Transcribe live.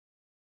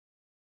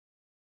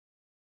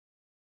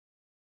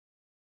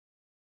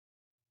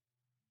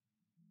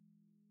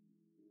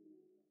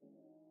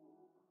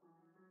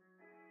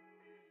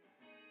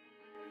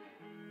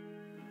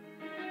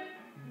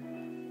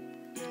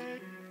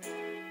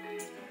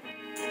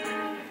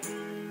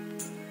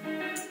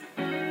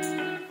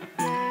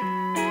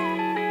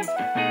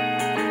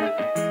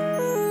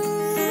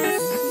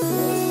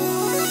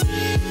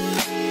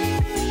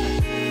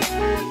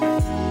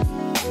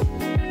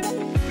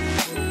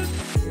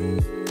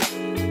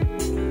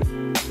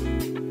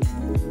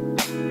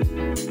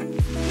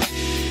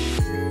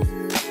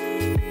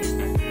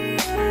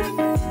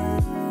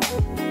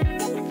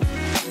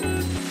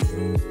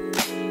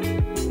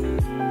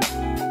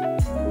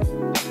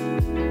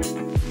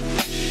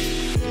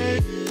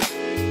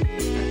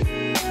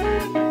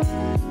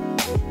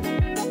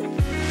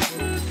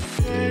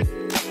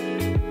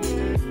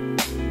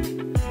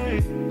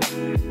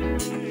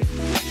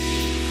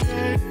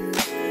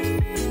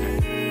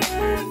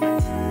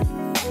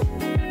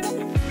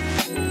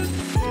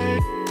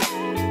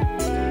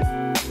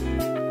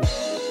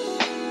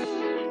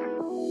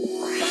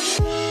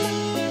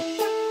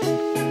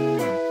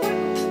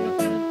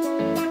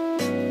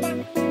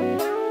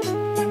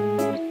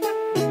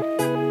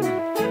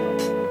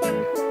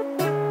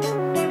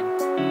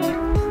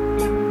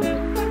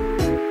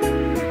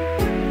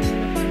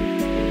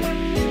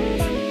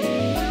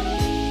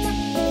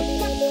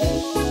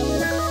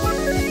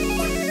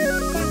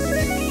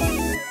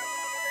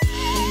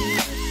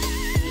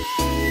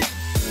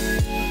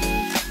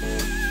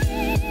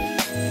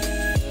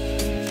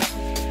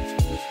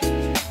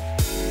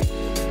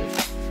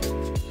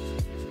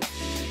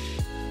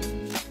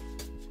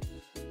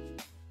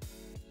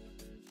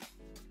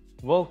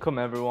welcome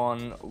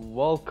everyone,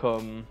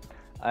 welcome.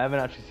 I haven't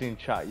actually seen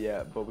chat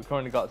yet, but we've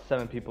currently got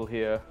 7 people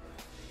here.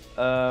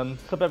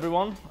 What's up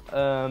everyone?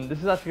 This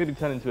is actually going to be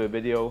turned into a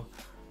video,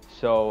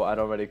 so I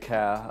don't really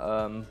care.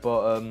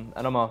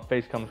 I know my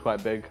face cam's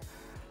quite big.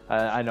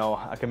 I know,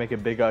 I can make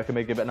it bigger, I can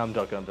make it better. No, I'm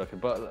joking.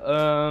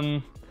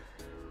 But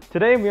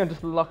today we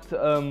just locked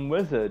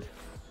Wizard.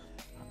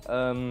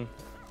 I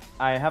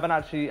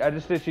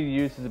just literally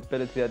used his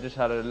ability. I just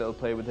had a little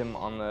play with him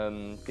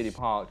on Giddy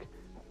Park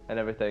and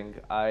everything.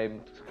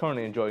 I'm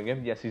currently enjoying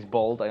him. Yes, he's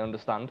bald, I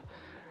understand.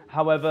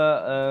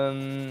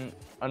 However,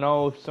 I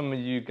know some of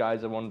you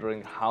guys are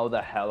wondering how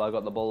the hell I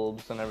got the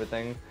bulbs and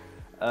everything.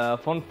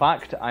 Fun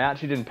fact, I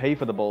actually didn't pay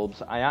for the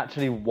bulbs. I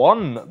actually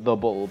won the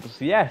bulbs,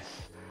 yes.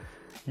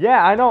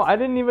 Yeah, I know, I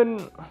didn't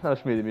even,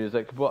 that's me the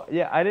music, but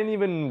yeah, I didn't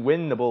even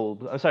win the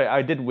bulbs. I'm sorry,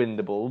 I did win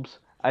the bulbs.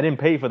 I didn't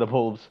pay for the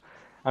bulbs.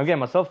 I'm getting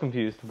myself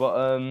confused,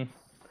 but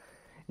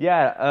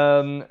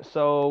yeah,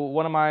 so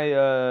one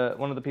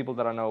of the people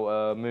that I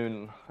know,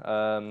 Moon,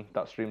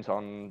 that streams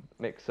on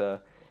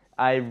Mixer,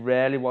 I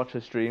rarely watch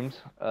her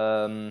streams,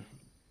 because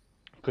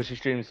she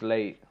streams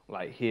late,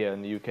 like here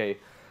in the UK.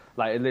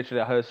 Like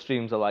literally, her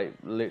streams are like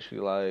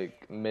literally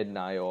like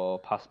midnight or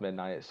past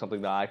midnight. It's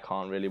something that I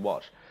can't really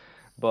watch.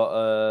 But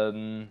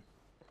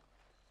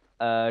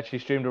she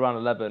streamed around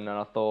 11, and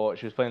I thought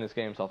she was playing this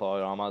game, so I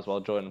thought, oh, I might as well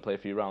join and play a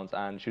few rounds.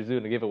 And she was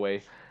doing a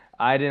giveaway.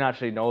 I didn't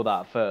actually know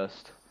that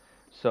first,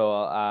 so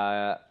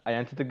I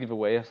entered the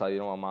giveaway. I was like, you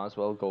know what, I might as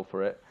well go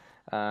for it.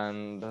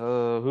 And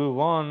who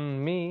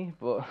won? Me.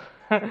 But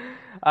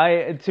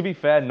to be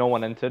fair, no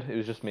one entered. It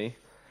was just me.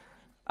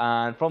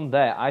 And from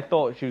there, I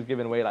thought she was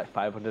giving away like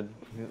 500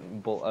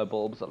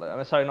 bulbs.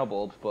 Sorry, not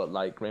bulbs, but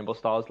like rainbow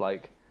stars.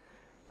 Like,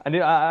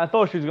 I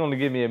thought she was going to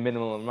give me a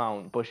minimum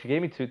amount, but she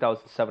gave me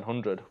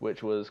 2,700,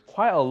 which was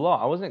quite a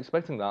lot. I wasn't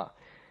expecting that.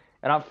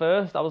 And at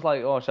first, I was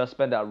like, oh, should I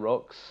spend it at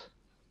Rooks?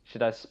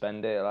 Should I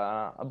spend it?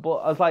 But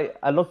I was like,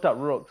 I looked at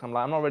Rooks. I'm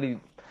like, I'm not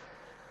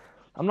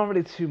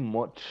really too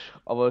much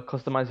of a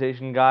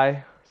customization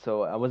guy,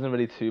 so I wasn't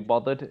really too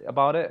bothered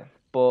about it.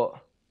 But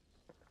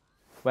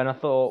when I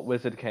thought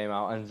Wizard came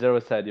out and Zero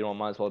said, you know, I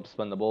might as well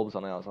spend the bulbs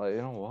on it, I was like,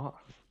 you know what?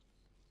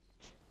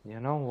 You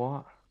know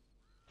what?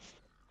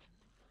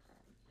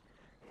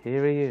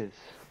 Here he is.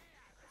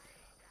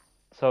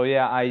 So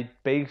yeah, I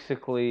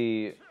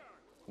basically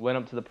went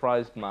up to the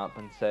prize map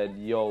and said,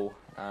 yo,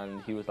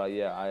 and he was like,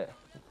 yeah,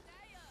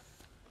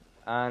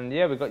 and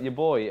yeah, we got your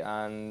boy,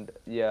 and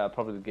yeah,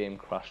 probably the game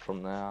crashed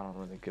from there. I don't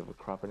really give a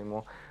crap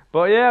anymore.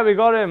 But yeah, we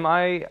got him.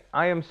 I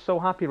am so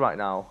happy right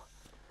now.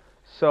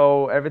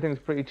 So everything's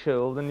pretty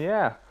chilled, and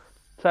yeah.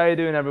 So how you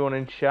doing, everyone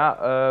in chat?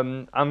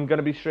 I'm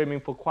gonna be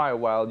streaming for quite a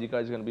while. You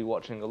guys are gonna be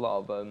watching a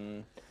lot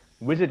of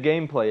Wizard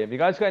gameplay. If you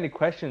guys got any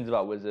questions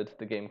about Wizard,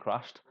 the game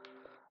crashed.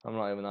 I'm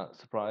not even that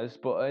surprised.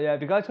 But yeah,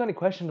 if you guys got any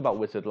questions about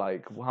Wizard,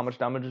 like how much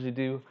damage does he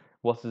do,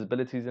 what's his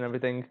abilities and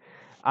everything.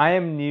 I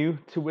am new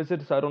to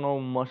Wizard, so I don't know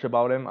much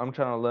about him. I'm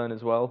trying to learn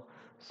as well.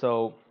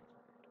 So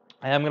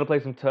I am going to play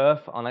some Turf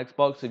on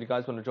Xbox. So if you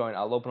guys want to join,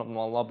 I'll open up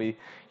my lobby.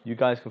 You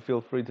guys can feel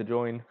free to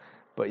join.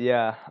 But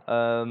yeah,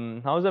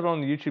 how's everyone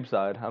on the YouTube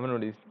side? I haven't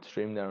really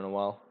streamed there in a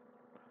while.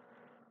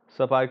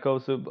 Sup Ico,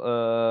 sup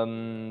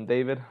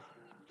David,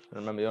 I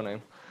remember your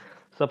name.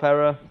 Sup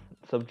Era,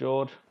 sup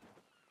George.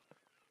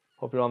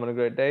 Hope you're all having a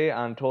great day.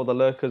 And to all the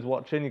lurkers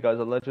watching, you guys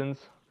are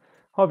legends.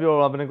 Hope you're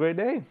all having a great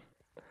day.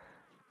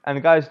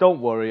 And guys,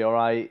 don't worry,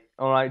 alright?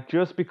 Alright,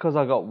 just because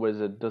I got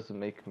Wizard doesn't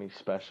make me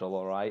special,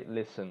 alright?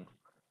 Listen.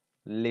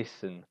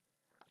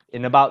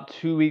 In about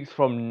 2 weeks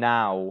from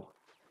now,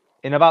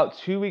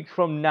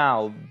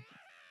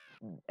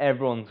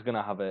 everyone's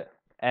gonna have it.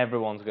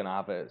 Everyone's gonna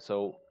have it.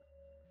 So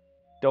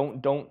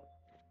don't go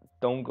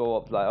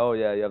up like, oh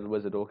yeah, you have the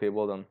Wizard. Okay,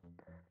 well done.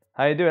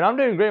 How you doing? I'm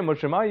doing great,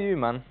 Mushroom. How are you,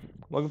 man?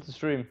 Welcome to the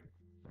stream.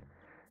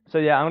 So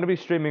yeah, I'm gonna be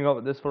streaming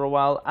up this for a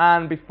while.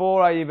 And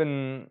before I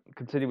even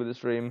continue with the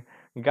stream,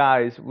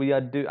 guys,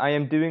 I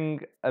am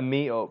doing a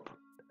meetup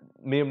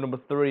number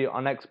 3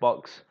 on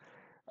Xbox.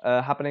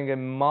 Happening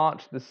in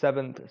March the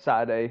 7th,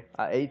 Saturday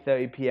at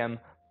 8:30 p.m.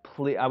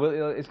 Please,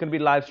 it's gonna be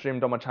live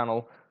streamed on my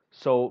channel.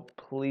 So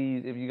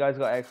please, if you guys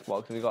got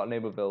Xbox, if you got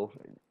Neighborville,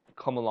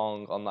 come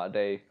along on that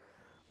day.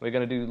 We're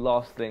gonna do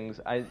lost things.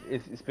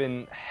 It's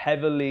been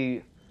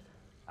heavily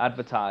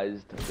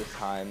advertised this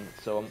time,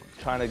 so I'm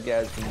trying to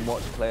get as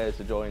much players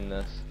to join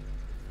this.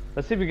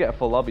 Let's see if we get a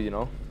full lobby. You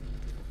know,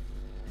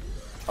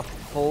 a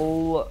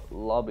full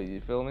lobby. You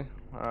feel me?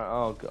 Alright,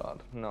 oh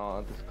god,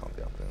 no, this can't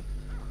be happening.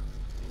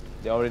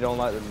 They already don't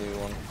like the new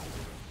one.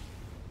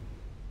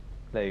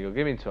 There you go.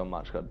 Give me into a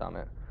match, god damn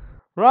it.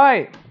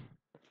 Right.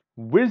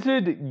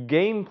 Wizard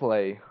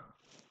gameplay.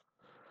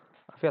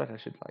 I feel like I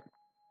should like.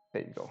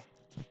 There you go.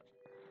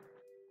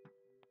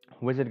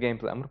 Wizard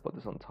gameplay. I'm gonna put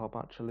this on top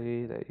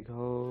actually. There you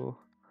go.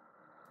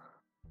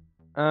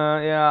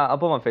 Yeah, I'll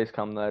put my face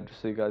cam there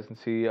just so you guys can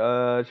see.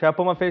 Should I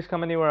put my face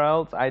cam anywhere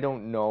else? I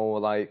don't know.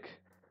 Like,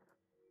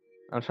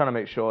 I'm trying to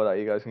make sure that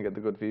you guys can get the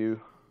good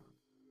view.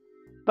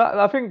 But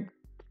I think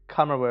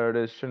camera where it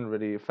is shouldn't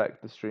really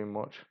affect the stream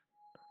much.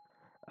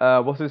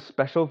 What's his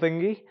special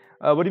thingy?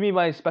 What do you mean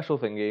by special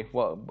thingy?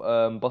 What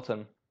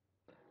button?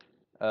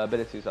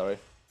 Ability, sorry.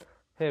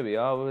 Here we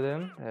are with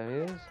him. There he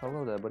is.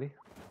 Hello there, buddy.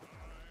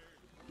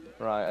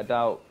 Right, I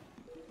doubt.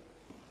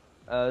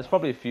 There's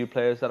probably a few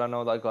players that I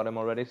know that got him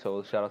already, so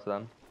we'll shout out to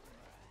them.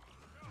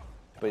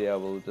 But yeah,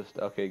 we'll just...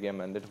 Okay, game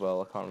ended.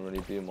 Well, I can't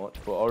really do much.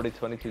 But already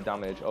 22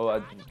 damage.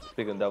 Oh,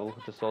 speaking of devil,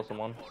 just saw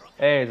someone.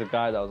 Hey, there's a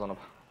guy that was on a...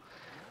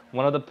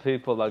 One of the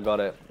people that got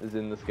it is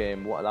in this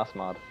game. What? That's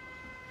mad.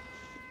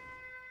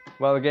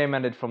 Well, the game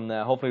ended from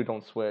there. Hopefully we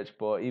don't switch,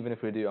 but even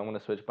if we do, I'm going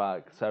to switch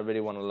back. So I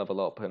really want to level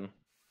up him.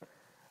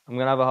 I'm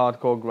going to have a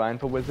hardcore grind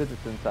for Wizard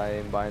since I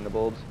am buying the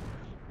bulbs.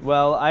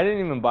 Well, I didn't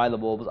even buy the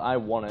bulbs. I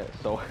won it,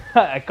 so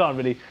I can't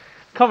really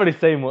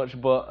say much.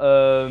 But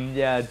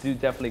yeah, do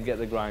definitely get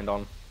the grind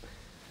on.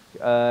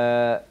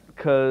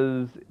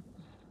 Because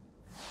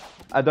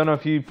I don't know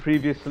if you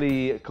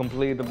previously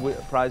completed the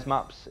prize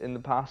maps in the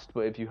past,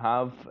 but if you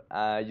have,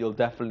 you'll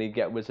definitely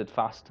get Wizard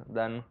fast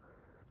then.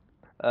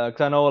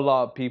 Because I know a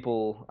lot of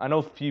people, I know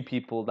a few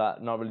people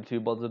that not really too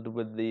bothered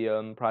with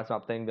the price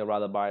map thing. They'd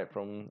rather buy it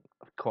from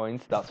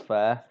coins. That's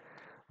fair.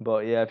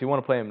 But yeah, if you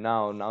want to play him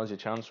now, now's your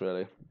chance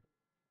really.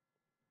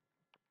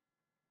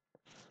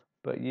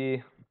 But yeah,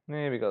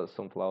 we got the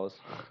sunflowers.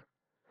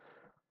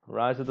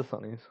 Rise of the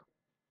Sunnies.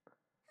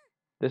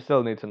 They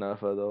still need to nerf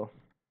her though.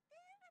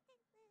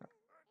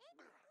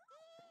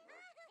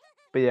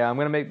 But yeah, I'm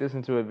gonna make this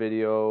into a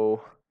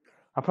video.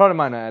 I probably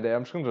might not edit.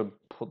 I'm just gonna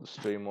put the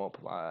stream up.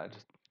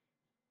 Just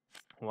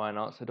why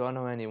not? So do I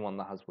know anyone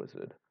that has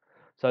Wizard?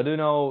 So I do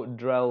know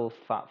Drell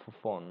Fat for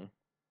Fun.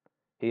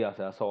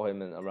 I saw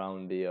him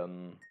around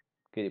the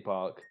Giddy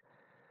Park.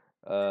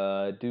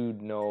 I do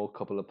know a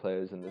couple of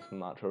players in this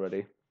match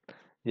already.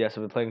 Yes,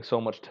 I've been playing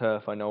so much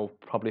turf. I know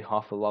probably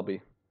half the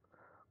lobby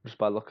just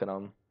by looking at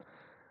them.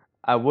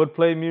 I would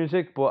play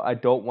music, but I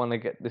don't want to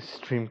get this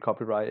stream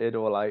copyrighted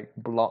or like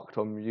blocked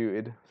or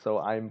muted, so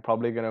I'm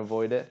probably gonna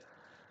avoid it.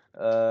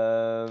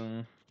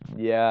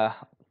 Yeah.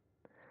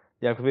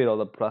 Yeah, I've completed all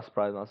the press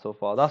prize now so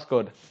far. That's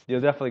good.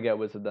 You'll definitely get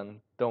Wizard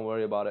then. Don't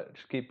worry about it.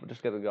 Just get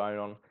the grind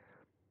on.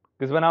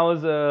 Because when I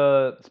was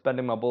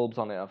spending my bulbs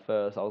on it at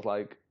first, I was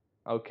like,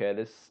 okay,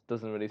 this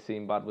doesn't really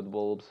seem bad with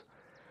bulbs.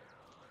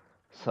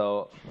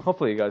 So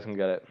hopefully you guys can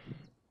get it.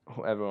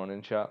 Everyone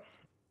in chat.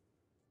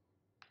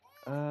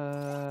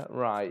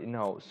 Right,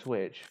 no,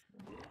 switch.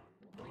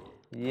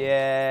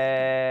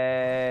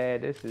 Yeah,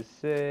 this is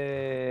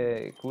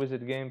sick.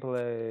 Wizard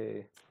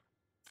gameplay.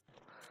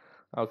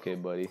 Okay,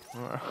 buddy.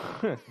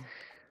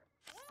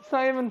 It's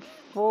not even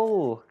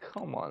full.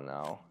 Come on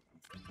now.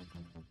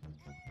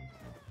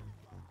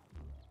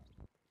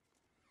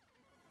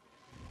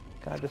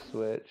 Can I just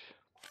switch?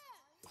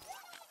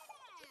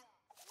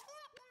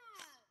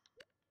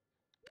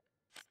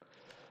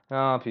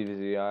 Ah,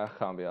 PVZ, I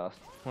can't be asked.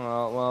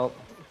 Well.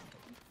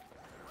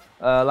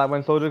 Like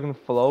when soldiers can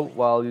float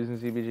while using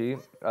CBG,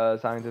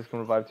 scientists can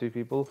revive 2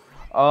 people.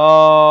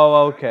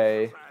 Oh,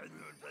 okay.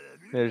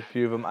 There's a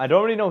few of them. I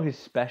don't really know his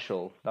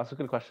special. That's a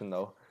good question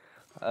though.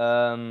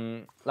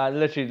 Like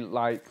literally,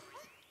 like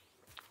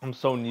I'm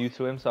so new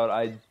to him, so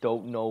I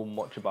don't know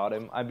much about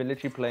him. I've been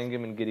literally playing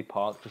him in Giddy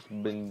Park, just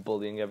been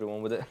bullying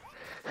everyone with it.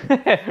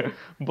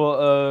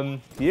 But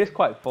he is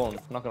quite fun.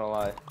 Not gonna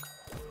lie.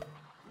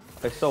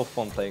 It's so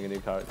fun playing a new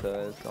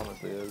character. It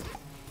honestly is.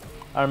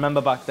 I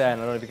remember back then.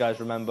 I don't know if you guys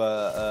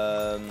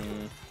remember.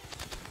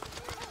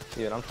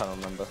 Yeah, I'm trying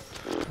to remember.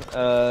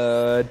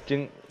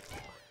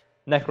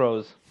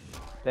 Necros.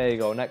 There you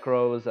go,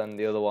 Necros and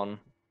the other one.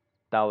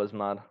 That was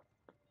mad.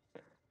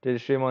 Did a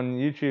stream on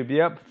YouTube?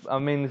 Yep. I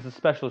mean, it's a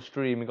special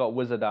stream. We got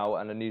Wizard out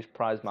and a new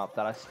prize map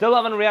that I still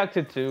haven't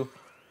reacted to,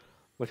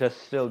 which I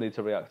still need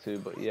to react to.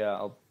 But yeah,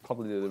 I'll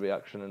probably do the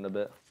reaction in a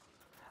bit.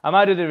 I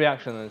might do the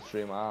reaction in the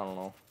stream. I don't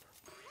know.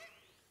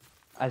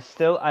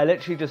 I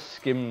literally just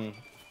skimmed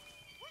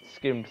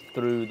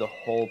through the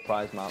whole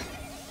prize map.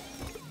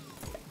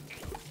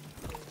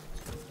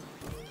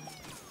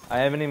 I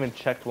haven't even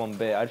checked one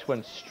bit. I just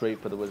went straight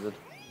for the Wizard.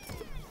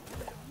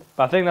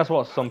 But I think that's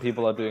what some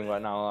people are doing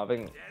right now. I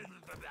think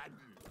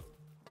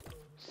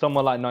some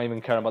are like not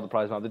even caring about the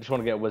prize map. They just want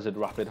to get Wizard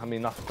rapid. I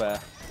mean, that's fair.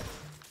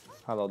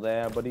 Hello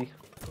there, buddy.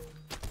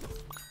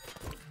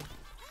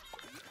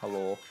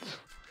 Hello.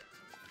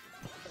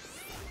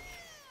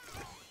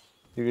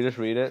 You can just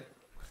read it.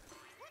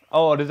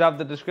 Oh, does it have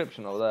the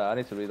description over there? I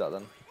need to read that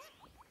then.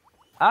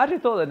 I actually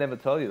thought they'd never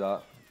tell you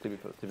that, to be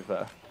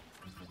fair.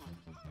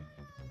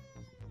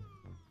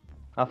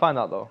 I'll find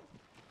out though.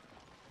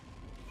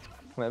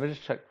 Wait, let me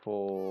just check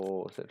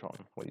for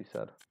Citron, what you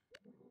said.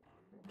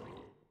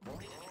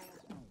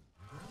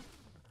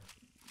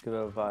 Give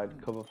a provide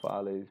cover for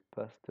allies,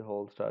 best to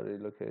hold strategy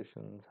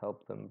locations,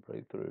 help them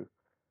break through.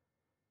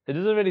 It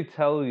doesn't really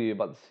tell you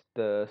about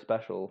the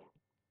special.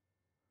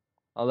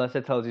 Unless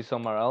it tells you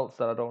somewhere else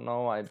that I don't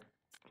know. I'm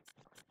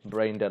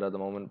brain dead at the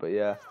moment, but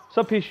yeah. What's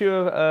up,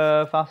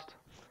 Pishu, Fast?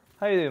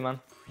 How you doing, man?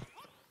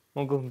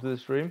 Welcome to the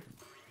stream.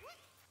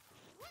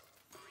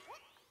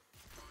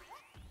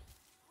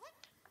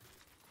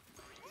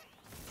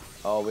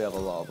 Oh, we have a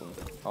lot of them.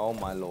 Oh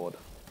my lord.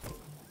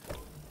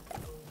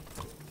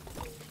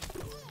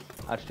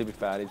 Actually, to be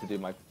fair, I need to do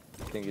my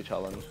thingy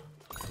challenge.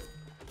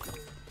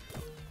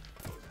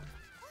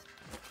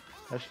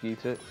 Let's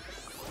eat it.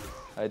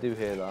 I do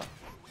hear that.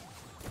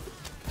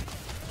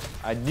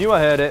 I knew I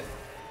heard it.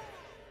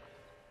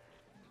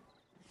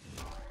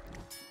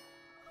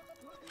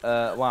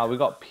 Wow, we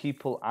got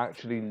people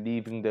actually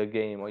leaving the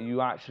game. Are you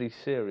actually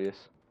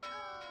serious?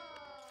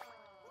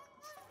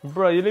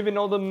 Bro, you're leaving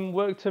all the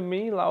work to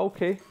me? Like,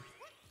 okay.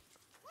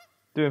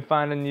 Doing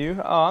fine and you?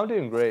 Oh, I'm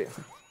doing great.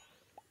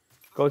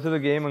 Go to the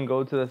game and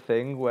go to the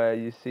thing where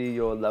you see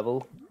your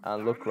level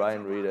and look right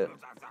and read it.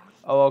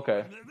 Oh,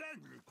 okay.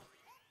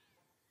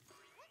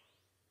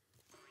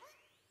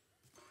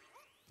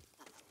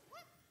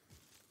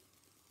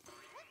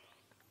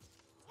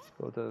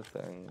 Go to the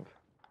thing.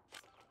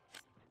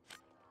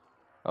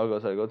 Oh,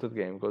 sorry, go to the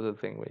game. Go to the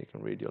thing where you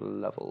can read your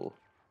level.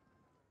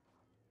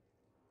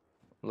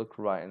 Look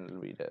right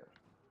and read it.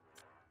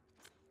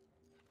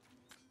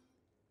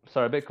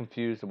 Sorry, a bit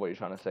confused of what you're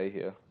trying to say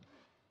here.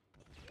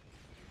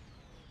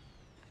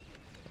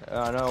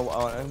 I know,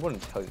 I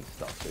wouldn't tell you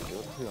stuff, dude.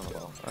 What are you on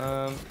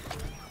about?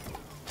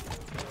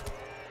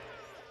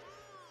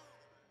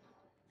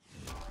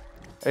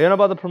 Are you on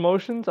about the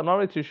promotions? I'm not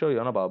really too sure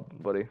you're on about,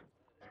 buddy.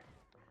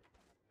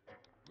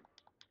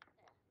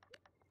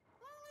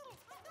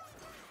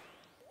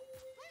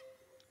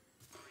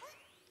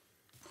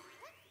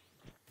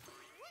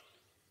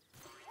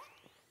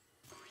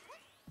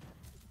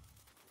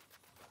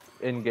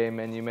 In-game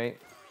menu, mate.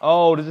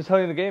 Oh, does it tell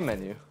you in the game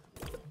menu?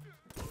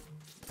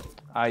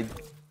 I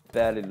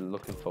barely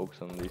look and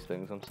focus on these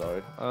things, I'm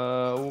sorry.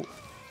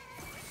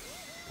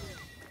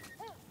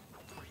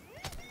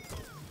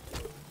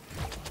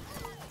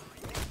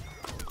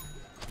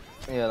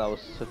 Yeah, that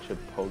was such a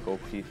pogo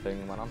key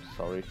thing, man, I'm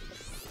sorry.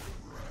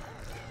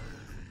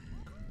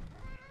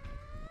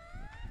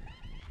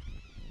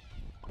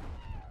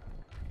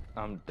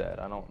 I'm dead,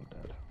 I know I'm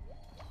dead.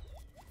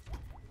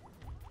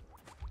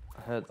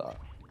 I heard that.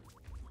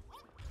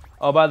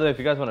 Oh, by the way, if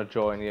you guys want to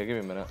join, yeah, give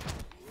me a minute.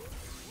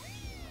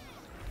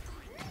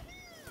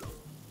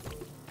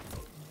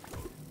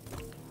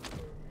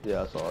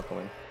 Yeah, I saw that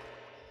coming.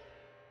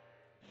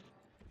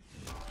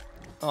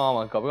 Oh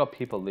my god, we got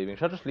people leaving.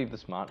 Should I just leave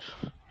this match?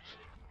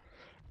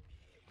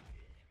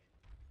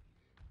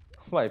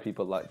 Why are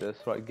people like this?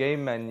 Right,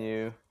 game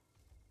menu.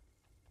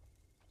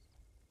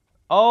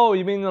 Oh,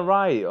 you mean the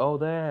right? Oh,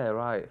 there,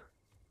 right.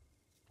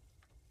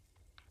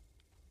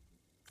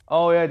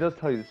 Oh yeah, it does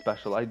tell you the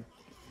special. I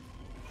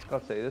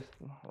gotta say this.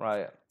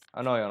 Right,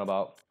 I know you're on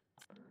about.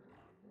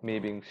 Me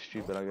being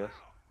stupid, I guess.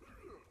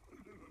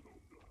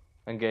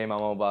 And game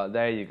ammo, but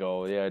there you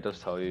go. Yeah, it does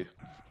tell you.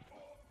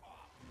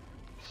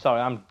 Sorry,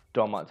 I'm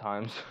dumb at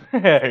times.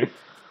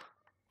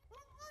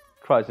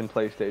 Cries in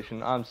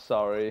PlayStation. I'm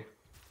sorry.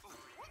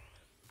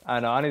 I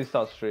know, I need to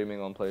start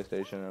streaming on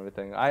PlayStation and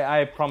everything.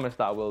 I promise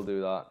that I will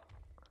do that.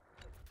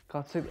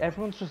 God's sake,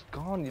 everyone's just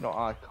gone. You know,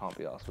 I can't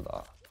be asked with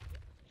that.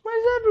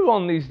 Where's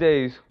everyone these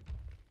days?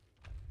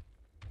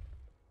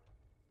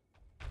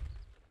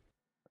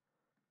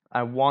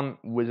 I want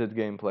wizard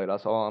gameplay,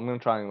 that's all. I'm gonna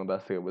try my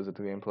best to get wizard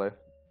gameplay.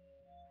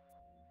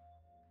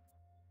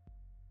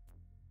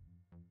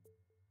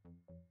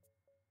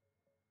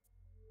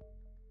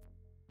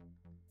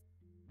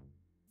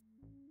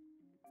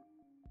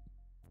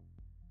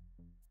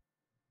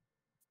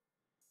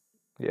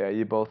 Yeah,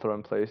 you both are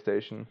on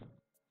PlayStation.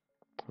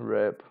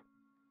 Rip.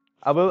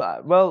 I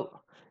will,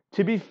 well,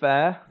 to be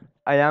fair,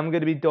 I am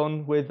gonna be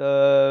done with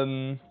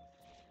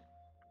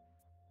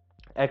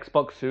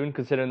Xbox soon,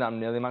 considering that I'm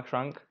nearly max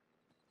rank.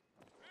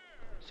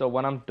 So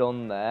when I'm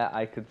done there,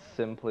 I could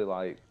simply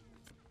like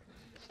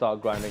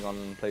start grinding on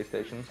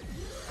PlayStation.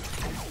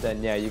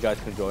 Then yeah, you guys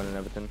can join and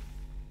everything.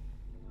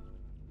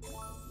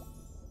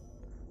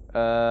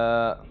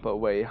 But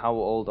wait, how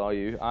old are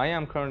you? I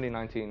am currently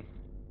 19.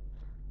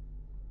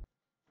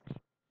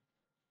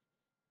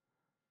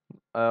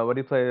 What do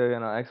you play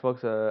on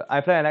Xbox?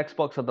 I play on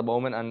Xbox at the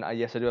moment, and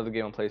yes, I do have the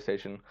game on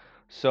PlayStation.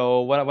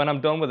 So when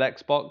I'm done with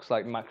Xbox,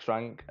 like max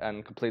rank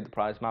and complete the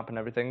prize map and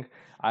everything,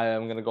 I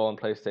am gonna go on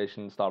PlayStation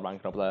and start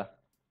ranking up there.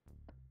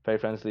 Very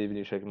friends leaving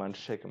you, shaking my hand,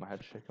 shaking my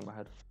head, shaking my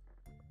head.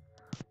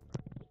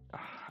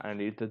 I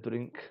need the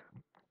drink.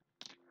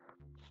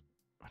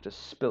 I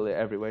just spill it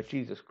everywhere.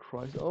 Jesus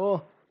Christ!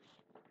 Oh.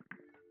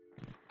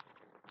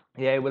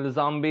 Yeah, with the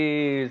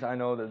zombies. I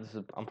know that this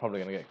is. I'm probably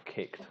gonna get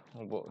kicked,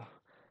 but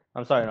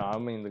I'm sorry. No, I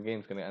mean the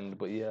game's gonna end.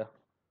 But yeah.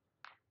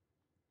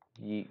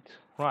 Yeet.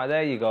 Right,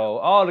 there you go.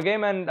 Oh, the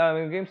game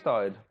the game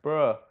started.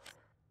 Bruh.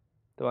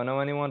 Do I know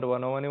anyone? Do I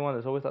know anyone?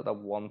 There's always like that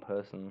one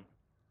person.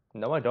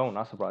 No, I don't.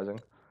 That's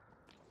surprising.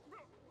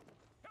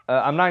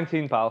 I'm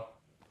 19, pal.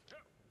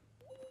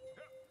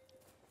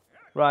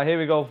 Right, here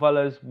we go,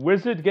 fellas.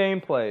 Wizard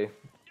gameplay.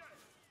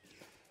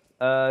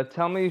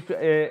 Tell me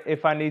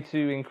if I need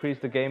to increase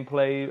the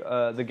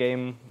gameplay, the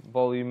game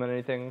volume and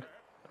anything.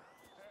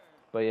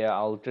 But yeah,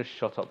 I'll just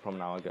shut up from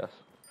now, I guess.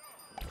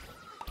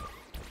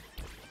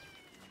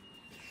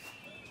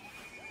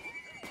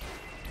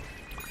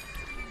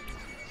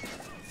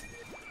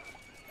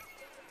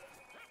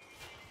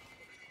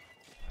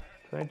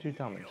 22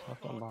 damage,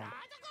 that's not bad.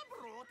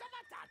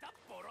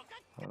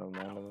 Oh,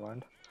 never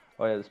mind.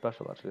 Oh yeah, the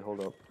special actually, hold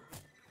up.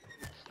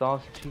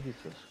 Stars,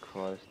 Jesus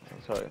Christ.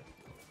 Sorry.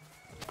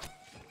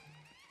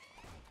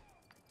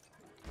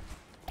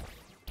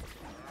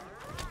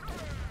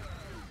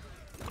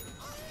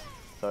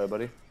 Sorry,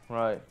 buddy.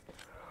 Right.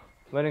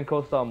 When in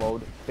co-star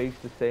mode, face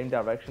the same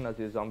direction as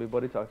your zombie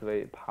buddy to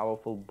activate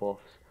powerful buffs.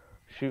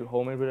 Shoot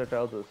homing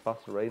projectiles at a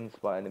faster rate and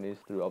spot enemies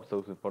through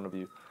obstacles in front of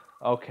you.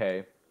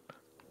 Okay.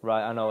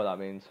 Right, I know what that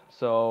means.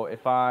 So,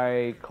 if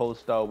I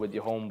co-star with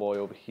your homeboy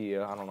over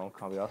here, I don't know,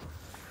 can't be asked.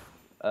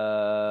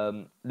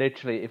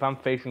 Literally, if I'm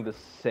facing the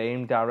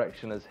same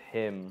direction as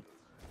him,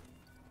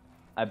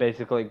 I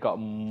basically got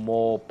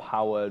more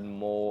power and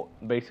more...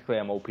 Basically,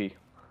 I'm OP.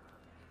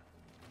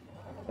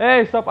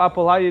 Hey, stop,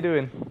 Apple, how you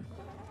doing?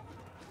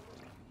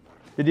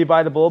 Did you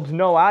buy the bulbs?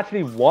 No, I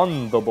actually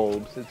won the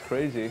bulbs. It's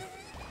crazy.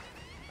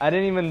 I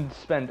didn't even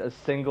spend a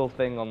single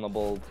thing on the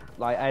bulb.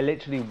 Like, I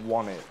literally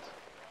won it.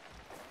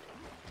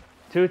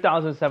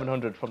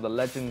 2,700 from the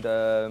legend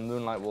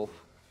Moonlight Wolf.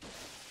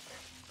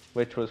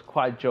 Which was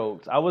quite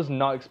jokes. I was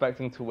not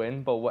expecting to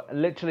win, but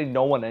literally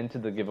no one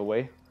entered the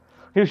giveaway.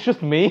 It was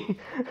just me.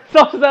 So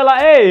I was there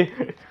like,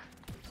 hey!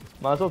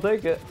 Might as well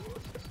take it.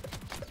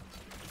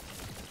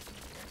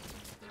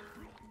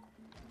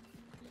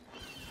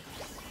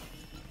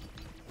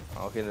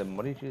 Okay, the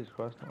money, Jesus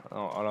Christ.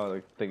 Oh, no,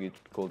 the thingy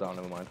cooled down,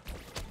 never mind.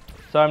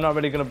 So I'm not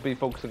really going to be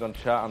focusing on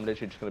chat, I'm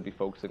literally just going to be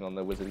focusing on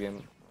the wizard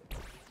game.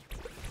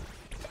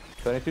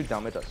 22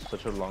 damage at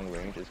such a long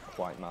range is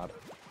quite mad.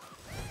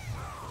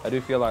 I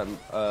do feel like,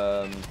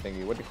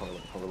 thingy, what do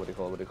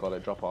you call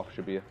it, drop off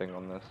should be a thing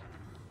on this.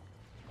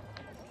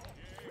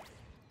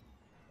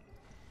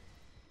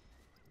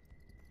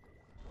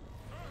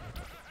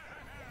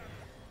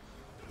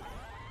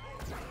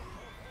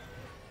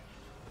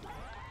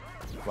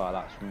 Wow,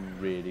 that's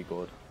really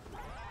good.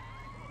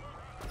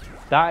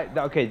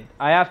 Okay,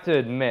 I have to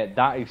admit,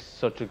 that is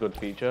such a good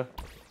feature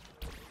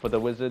for the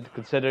wizard,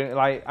 considering,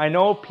 like, I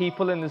know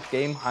people in this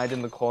game hide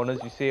in the corners,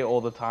 you see it all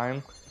the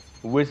time.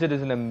 Wizard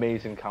is an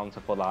amazing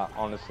counter for that,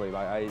 honestly,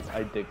 like,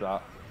 I dig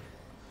that.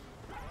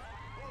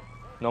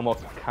 No more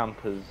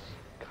campers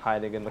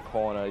hiding in the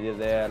corner, you're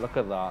there, look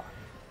at that.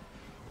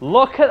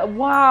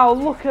 Wow,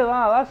 look at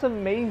that, that's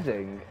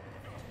amazing.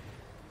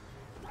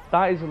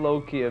 That is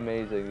low-key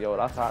amazing, yo,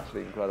 that's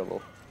actually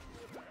incredible.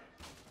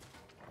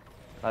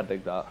 I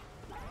dig that.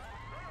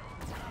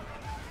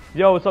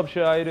 Yo, what's up,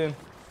 shit, how you doing?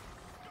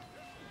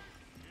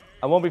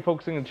 I won't be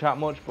focusing in chat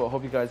much, but I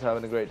hope you guys are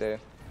having a great day.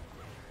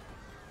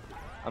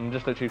 I'm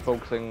just literally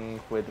focusing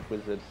with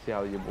Wizard, see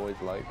how your boy's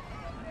like.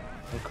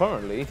 And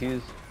currently,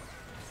 he's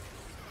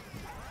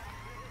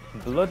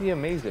bloody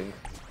amazing.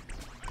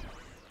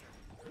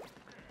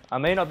 I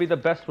may not be the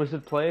best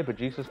Wizard player, but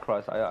Jesus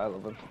Christ, I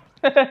love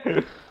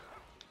him.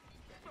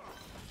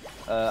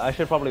 I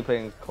should probably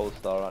play in Cold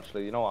Star,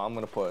 actually. You know what, I'm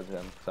going to put it to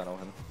him, because I know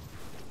him.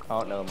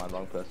 Oh, no, my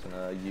wrong person,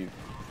 you.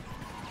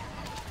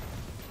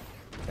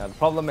 Yeah, the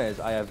problem is,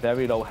 I have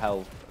very low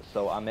health,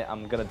 so I'm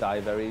going to die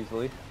very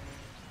easily.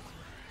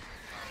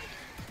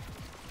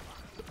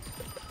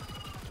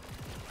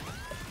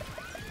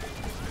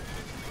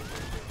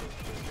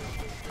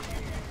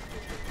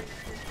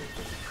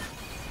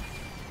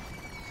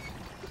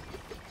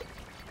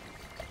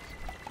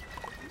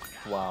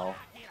 Wow.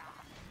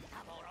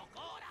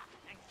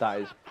 That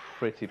is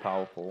pretty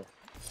powerful.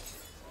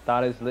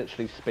 That is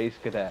literally Space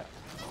Cadet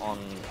on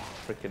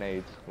freaking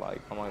AIDS. Like,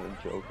 I'm not even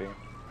joking.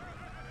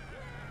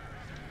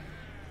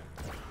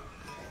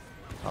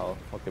 Oh,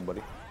 okay,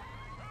 buddy.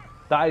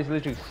 That is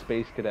literally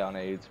Space Cadet on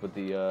AIDS with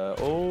the,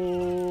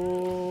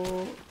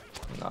 oh,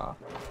 nah.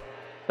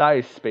 That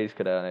is Space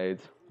Cadet on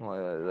AIDS.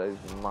 Oh, that is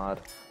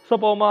mad. What's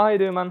up, Omar? How you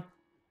doing, man?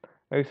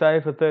 Are you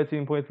excited for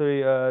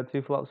 13.3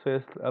 2 flops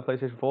first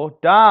PlayStation 4?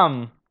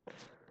 Damn!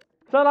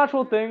 Is that an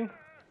actual thing?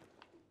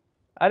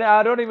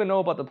 I don't even know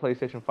about the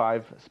PlayStation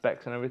 5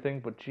 specs and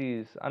everything, but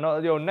geez. I know,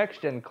 yo,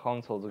 next-gen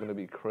consoles are going to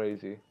be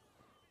crazy.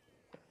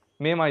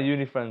 Me and my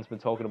uni friends been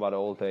talking about it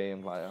all day,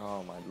 and like,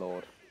 oh my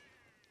lord.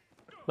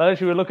 Like,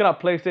 actually, we're looking at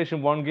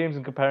PlayStation 1 games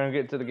and comparing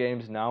it to the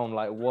games now. I'm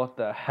like, what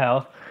the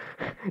hell?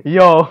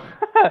 Yo!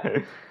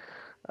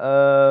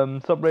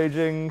 Sub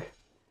Raging.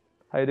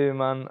 How you doing,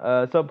 man?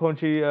 Sub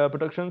Punchy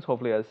Productions.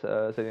 Hopefully I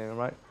said your name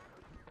right.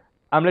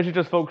 I'm literally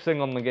just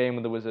focusing on the game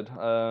with the wizard.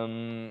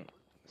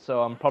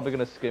 So I'm probably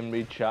going to skim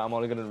read chat. I'm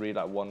only going to read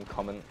like one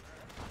comment.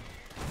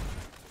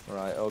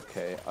 Right,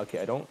 okay. Okay,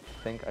 I don't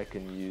think I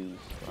can use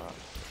that.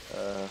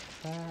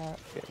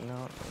 Okay,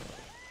 no.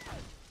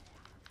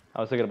 I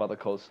was thinking about the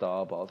Cold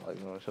Star, but I was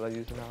like, no, should I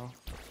use it now?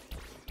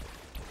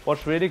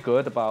 What's really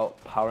good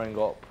about powering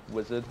up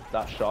Wizard,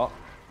 that shot,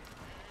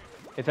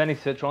 if any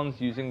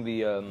Citron's using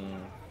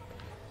the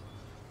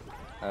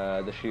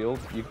shield,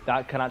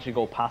 that can actually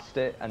go past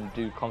it and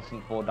do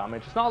constant 4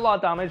 damage. It's not a lot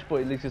of damage,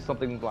 but at least it's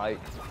something like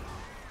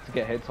to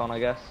get hits on, I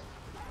guess.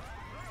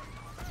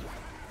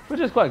 Which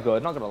is quite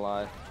good, not gonna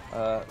lie.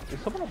 Is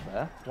someone up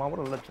there? Wow, what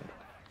a legend.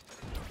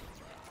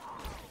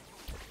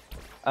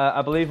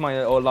 I believe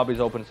my lobby's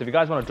open, so if you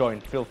guys want to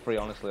join, feel free,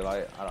 honestly,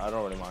 like, I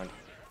don't really mind.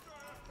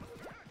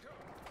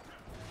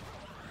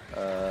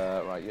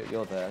 Right,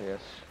 you're there,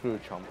 yes. Screw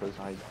chompers,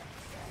 I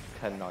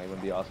cannot even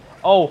be asked.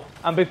 Oh,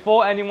 and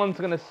before anyone's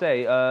going to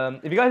say,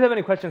 if you guys have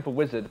any questions for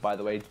Wizard, by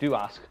the way, do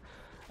ask.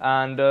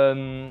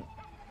 And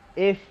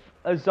if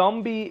a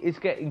zombie is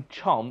getting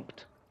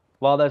chomped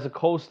while there's a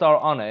co-star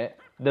on it,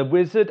 the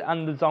Wizard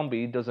and the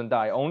zombie doesn't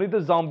die. Only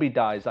the zombie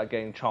dies at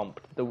getting chomped.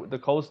 The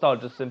co-star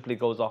just simply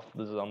goes off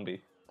the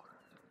zombie.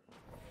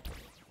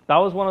 That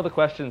was one of the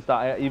questions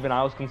that even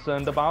I was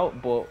concerned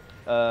about, but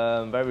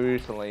very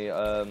recently,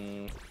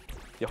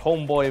 your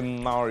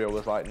homeboy Mario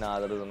was like, nah,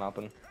 that doesn't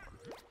happen.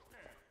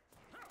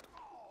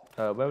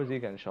 Where was he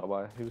getting shot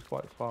by? He was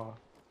quite far.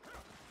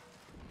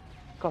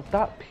 God,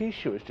 that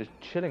Pichu is just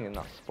chilling in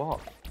that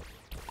spot.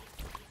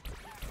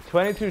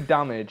 22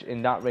 damage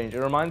in that range.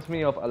 It reminds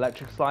me of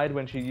Electric Slide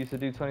when she used to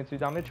do 22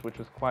 damage, which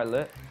was quite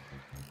lit.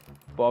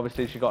 But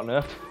obviously she got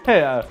nerfed.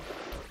 Yeah.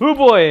 Oh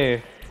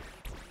boy!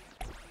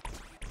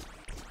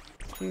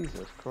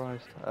 Jesus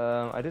Christ.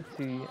 I did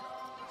see...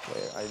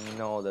 Wait, I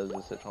know there's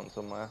a citron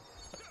somewhere.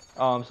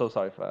 Oh, I'm so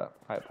sorry for that.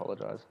 I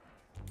apologize.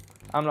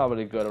 I'm not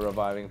really good at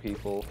reviving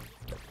people.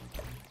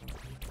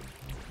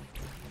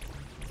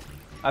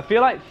 I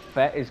feel like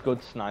Fett is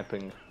good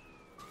sniping.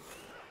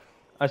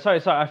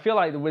 Sorry. I feel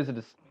like the Wizard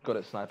is good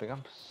at sniping.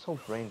 I'm so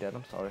brain dead.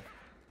 I'm sorry.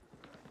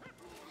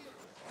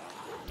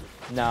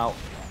 Now,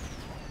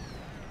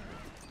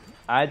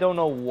 I don't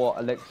know what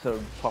Elixir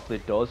properly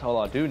does. All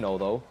I do know,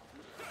 though,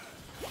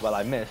 well,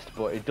 I missed,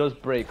 but it does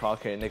break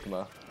Arcane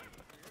Enigma,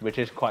 which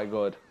is quite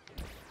good.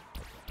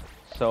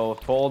 So,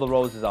 for all the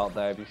roses out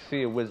there, if you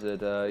see a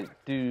Wizard,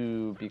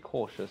 do be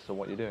cautious of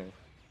what you're doing.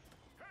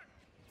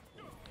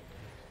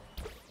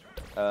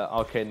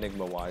 Arcane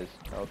Enigma wise.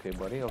 Okay,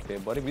 buddy. Okay,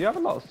 buddy. We have a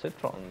lot of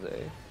citrons,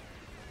 eh?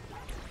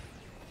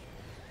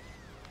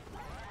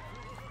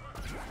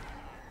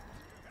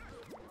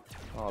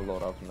 Oh,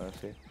 Lord have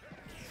mercy.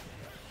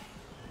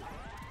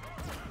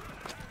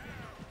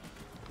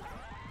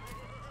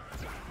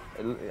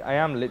 I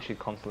am literally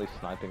constantly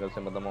sniping at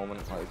him at the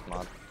moment. Like, it's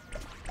mad.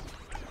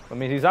 I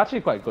mean, he's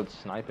actually quite good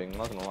sniping, I'm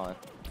not gonna lie.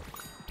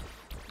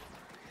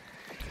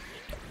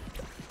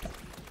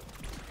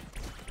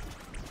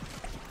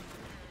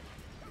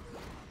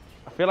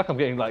 I feel like I'm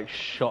getting, like,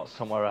 shot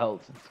somewhere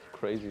else. It's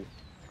crazy.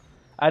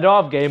 I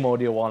don't have game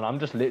audio on. I'm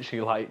just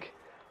literally, like...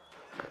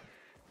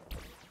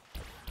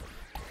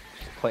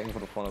 just playing for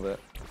the fun of it.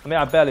 I mean,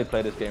 I barely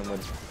play this game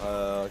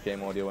with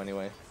game audio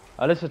anyway.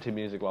 I listen to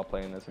music while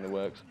playing this and it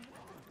works.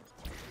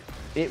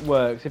 It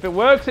works. If it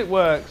works, it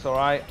works,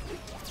 alright?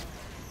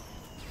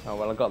 Oh,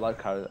 well, I got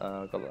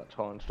that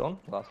challenge done.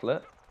 That's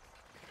lit.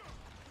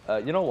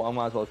 You know what? I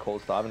might as well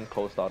cold start. I haven't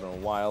cold started in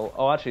a while.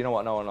 Oh, actually, you know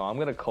what? No. I'm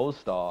going to cold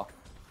start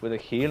with a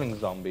healing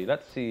zombie.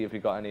 Let's see if we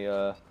got any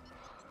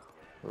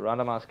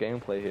random ass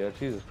gameplay here.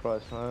 Jesus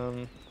Christ.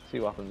 See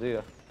what happens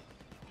here.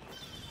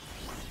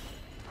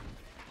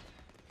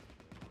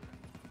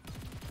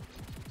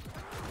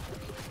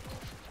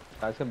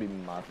 That's going to be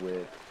mad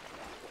weird.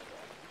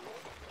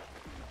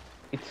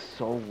 It's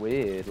so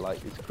weird.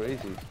 Like, it's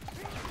crazy.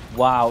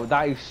 Wow,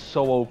 that is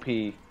so OP.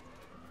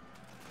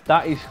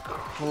 That is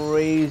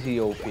crazy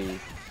OP.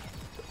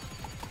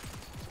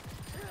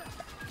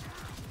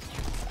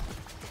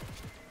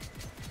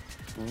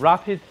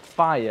 Rapid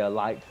fire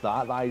like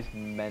that is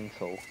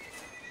mental.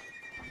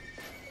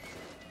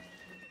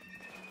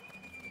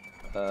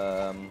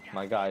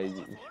 My guy,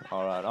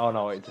 alright. Oh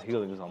no, it's a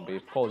healing zombie.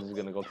 Of course he's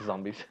gonna go to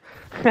zombies.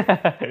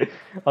 I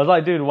was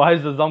like, dude, why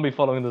is the zombie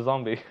following the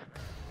zombie?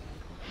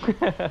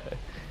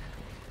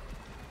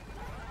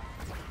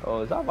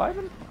 Oh, is that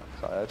Viven?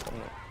 Sorry,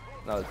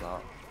 no, it's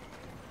not.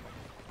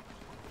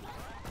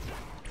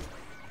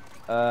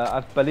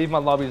 I believe my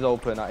lobby's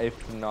open.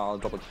 If not, I'll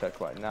double check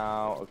right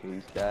now. Okay,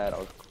 he's dead. I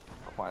was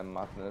quite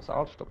mad in this.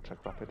 I'll just double check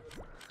rapid.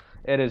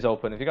 It is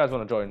open. If you guys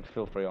want to join,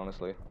 feel free,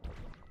 honestly.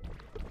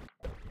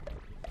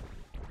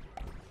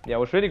 Yeah,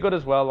 what's really good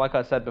as well, like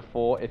I said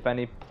before, if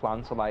any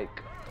plants are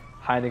like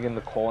hiding in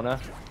the corner,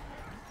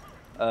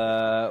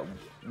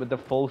 with the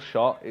full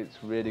shot,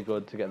 it's really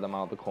good to get them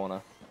out of the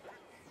corner.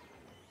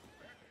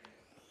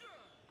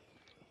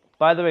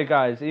 By the way,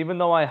 guys, even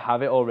though I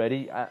have it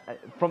already,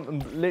 from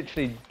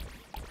literally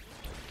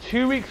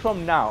 2 weeks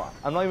from now,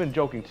 I'm not even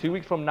joking, 2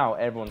 weeks from now,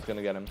 everyone's going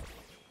to get him.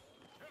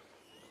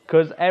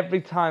 Because every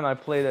time I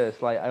play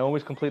this, like, I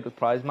always complete the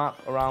prize map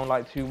around,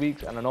 like, 2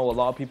 weeks, and I know a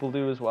lot of people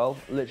do as well.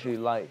 Literally,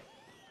 like,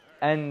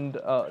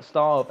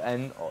 start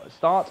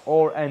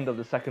or end of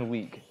the second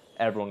week,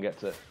 everyone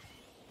gets it.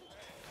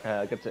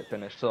 Gets it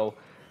finished. So,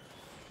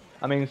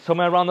 I mean,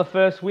 somewhere around the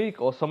first week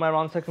or somewhere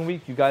around the second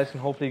week, you guys can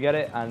hopefully get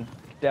it, and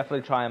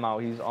definitely try him out.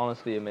 He's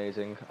honestly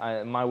amazing.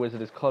 My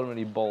wizard is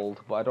currently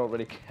bold, but I don't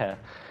really care.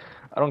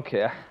 I don't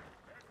care.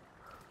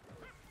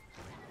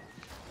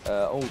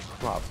 Oh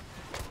crap!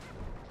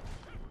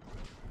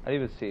 I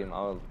didn't even see him.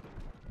 Oh,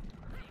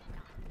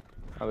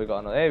 we got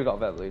another. Hey, we got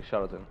Vetley.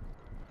 Shout out to him.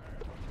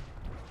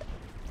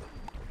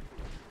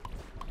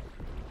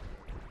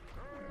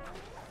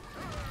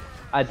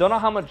 I don't know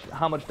how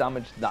much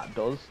damage that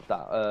does.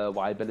 That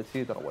Y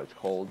ability, I don't know what it's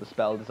called, the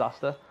spell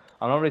disaster.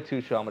 I'm not really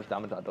too sure how much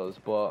damage that does.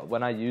 But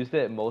when I used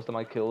it, most of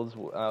my kills,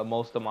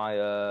 most of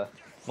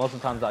the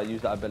times I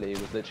used that ability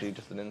was literally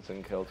just an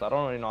instant kill. So I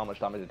don't really know how much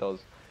damage it does.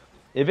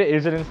 If it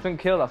is an instant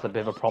kill, that's a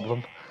bit of a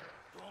problem.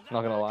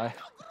 Not gonna lie.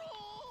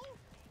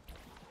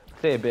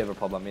 Say a bit of a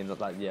problem. I mean,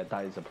 like, yeah,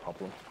 that is a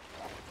problem.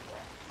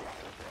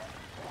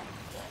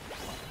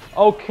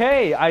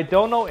 Okay, I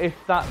don't know if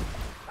that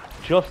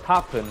just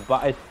happened,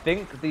 but I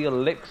think the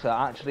elixir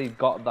actually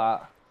got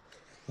that.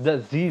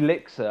 The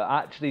Z-elixir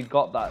actually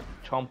got that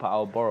chomp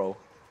out of Burrow.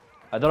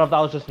 I don't know if that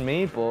was just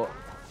me, but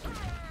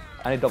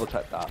I need to double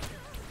check that.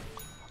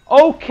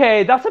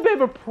 Okay, that's a bit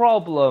of a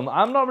problem.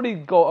 I'm not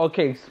really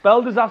okay,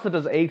 spell disaster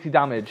does 80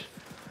 damage.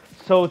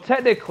 So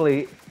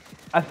technically,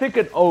 I think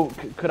an oak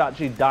could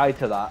actually die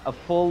to that. A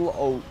full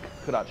oak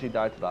could actually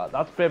die to that.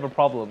 That's a bit of a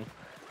problem.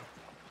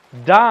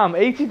 Damn,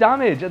 80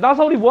 damage. That's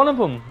only one of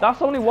them.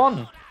 That's only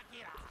one.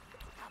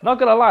 Not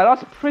gonna lie,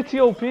 that's pretty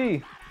OP.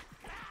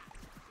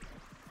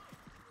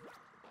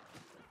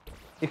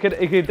 It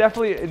could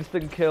definitely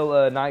instant kill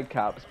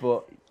nightcaps,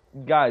 but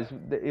guys,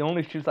 it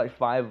only shoots like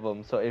 5 of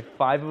them. So if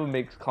 5 of them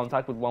makes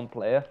contact with one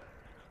player,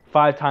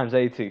 5 times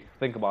 80.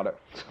 Think about it.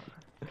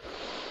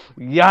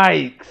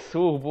 Yikes!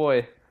 Oh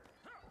boy.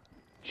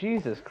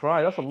 Jesus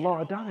Christ, that's a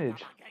lot of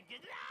damage.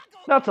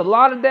 That's a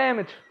lot of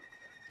damage.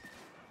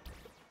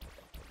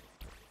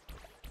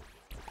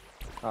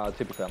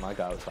 Typically my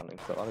guy was standing,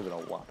 so I don't even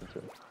know what happened to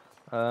him.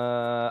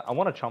 I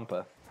want a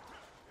chomper.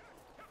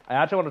 I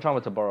actually want to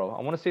chomper to Burrow.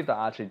 I want to see if that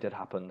actually did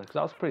happen, because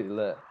that was pretty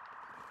lit.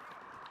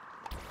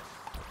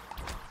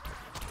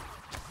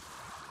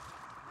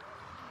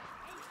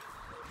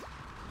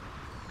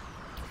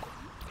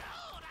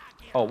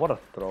 Oh, what a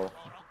throw.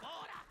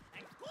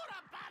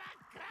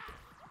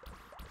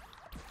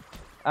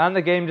 And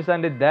the game just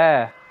ended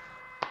there.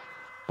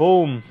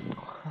 Boom.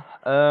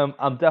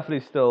 I'm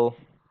definitely still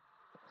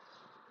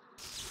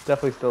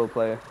a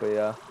player, but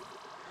yeah.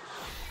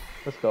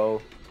 Let's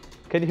go.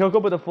 Can you hook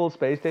up with a full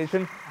space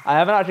station? I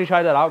haven't actually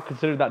tried that out,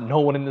 considering that no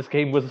one in this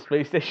game was a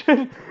space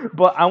station.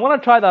 But I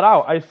want to try that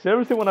out. I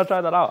seriously want to try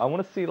that out. I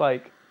want to see,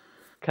 like,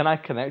 can I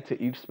connect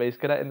to each space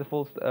cadet in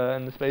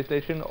the space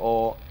station,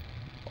 or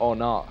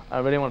not? I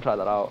really want to try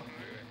that out.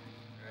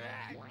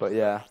 But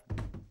yeah.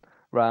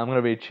 Right, I'm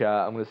gonna read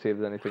chat. I'm gonna see if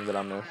there's anything that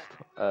I missed.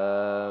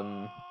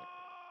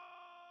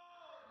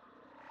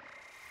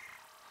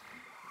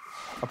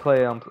 I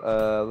play on.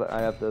 I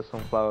have the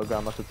Sunflower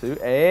Grandmaster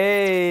 2.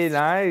 Hey,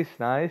 nice,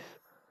 nice.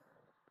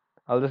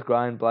 I'll just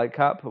grind Blight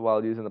Cap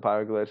while using the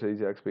Pyro Glitch to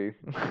easy XP.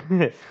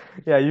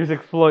 Yeah, use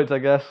exploits, I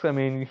guess. I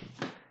mean,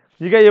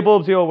 you get your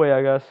bulbs your way,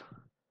 I guess.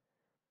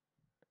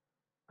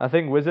 I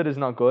think Wizard is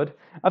not good.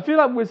 I feel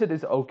like Wizard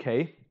is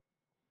okay.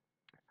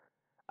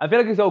 I feel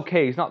like he's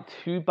okay. He's not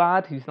too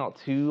bad. He's not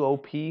too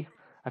OP.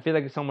 I feel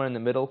like he's somewhere in the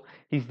middle.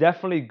 He's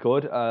definitely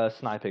good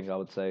sniping, I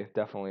would say.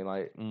 Definitely,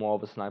 like, more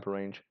of a sniper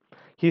range.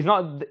 He's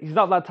not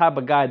that type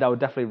of guy that would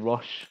definitely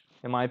rush,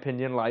 in my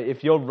opinion. Like,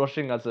 if you're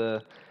rushing as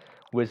a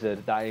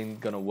wizard, that ain't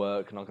gonna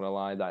work. Not gonna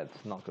lie,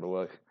 that's not gonna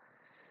work.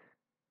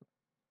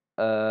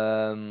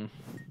 How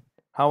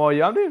are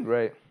you? I'm doing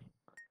great.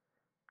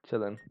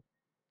 Chilling.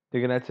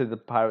 You're gonna enter the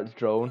pirate's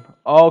drone.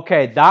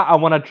 Okay, that I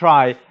wanna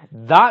try.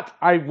 That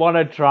I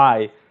wanna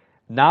try.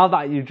 Now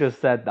that you just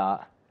said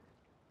that.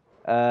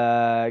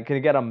 Can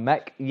you get a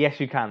mech? Yes,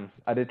 you can.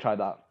 I did try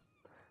that.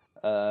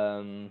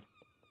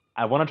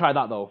 I want to try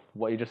that though.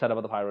 What you just said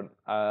about the pirate.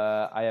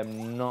 I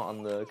am not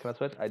on the. Can I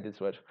switch? I did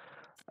switch.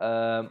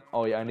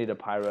 Oh yeah, I need a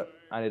pirate.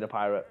 I need a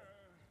pirate.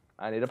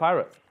 I need a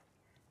pirate.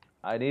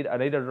 I need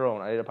a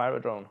drone. I need a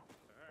pirate drone.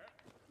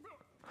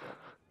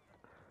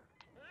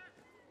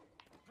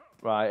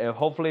 Right.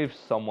 Hopefully, if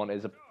someone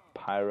is a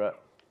pirate,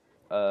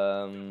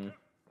 probably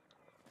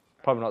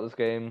not this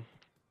game.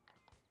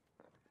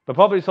 But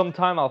probably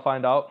sometime I'll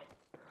find out.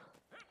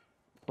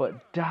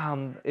 But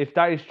damn, if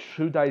that is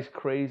true, that is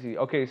crazy.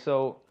 Okay,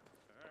 so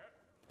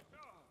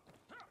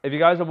if you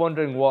guys are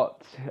wondering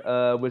what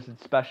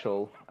Wizard's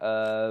special,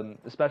 the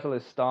special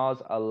is Stars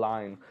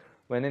Align.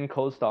 When in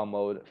Cold Star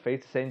mode,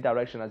 face the same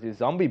direction as your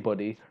zombie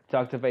buddy to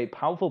activate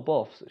powerful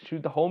buffs,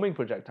 shoot the homing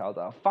projectiles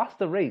at a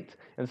faster rate,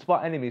 and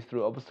spot enemies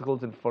through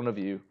obstacles in front of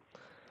you.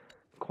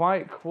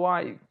 Quite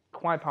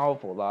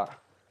powerful, that.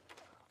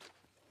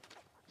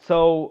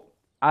 So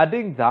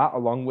adding that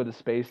along with the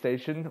space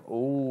station,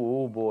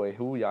 oh boy,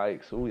 oh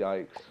yikes, oh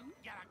yikes.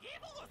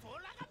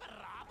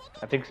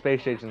 I think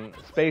space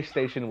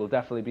station will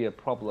definitely be a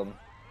problem,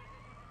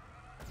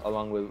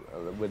 along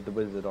with the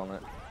wizard on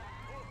it.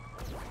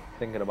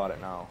 Thinking about it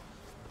now.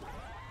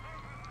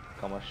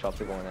 God, my shots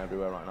are going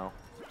everywhere right now.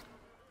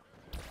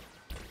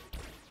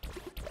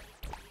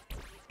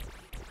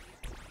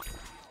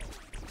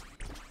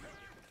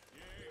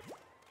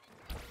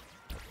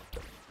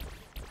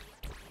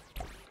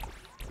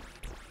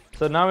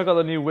 So now we got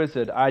the new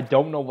wizard. I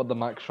don't know what the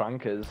max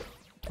rank is.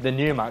 The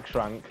new max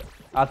rank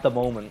at the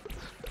moment.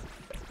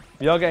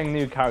 We are getting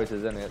new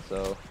characters in it,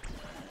 so.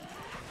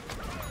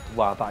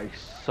 Wow, that is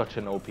such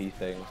an OP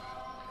thing.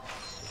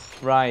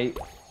 Right.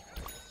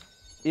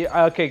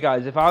 Yeah, okay,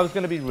 guys. If I was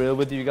gonna be real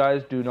with you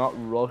guys, do not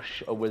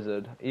rush a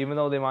wizard. Even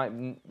though they might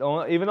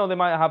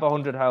have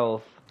 100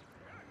 health,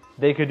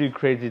 they could do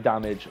crazy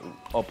damage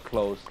up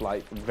close,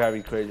 like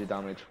very crazy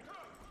damage.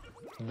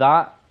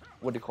 That,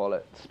 what do you call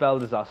it? Spell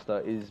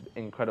disaster is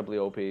incredibly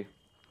OP.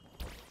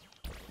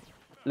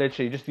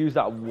 Literally, just use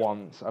that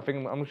once. I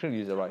think I'm just gonna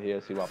use it right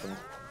here. See what happens.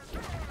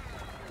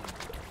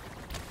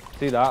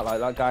 See that? Like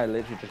that guy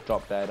literally just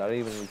dropped dead. I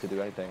didn't even need to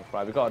do anything.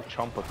 Right, we got a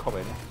chomper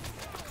coming.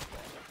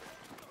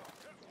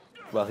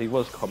 Well, he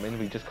was coming.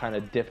 We just kind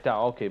of dipped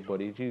out. Okay,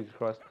 buddy. Jesus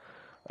Christ.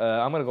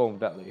 I'm gonna go on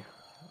Vetley.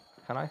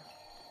 Can I?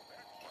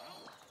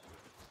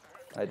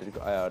 I did.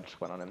 I just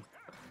went on him.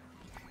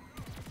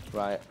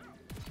 Right.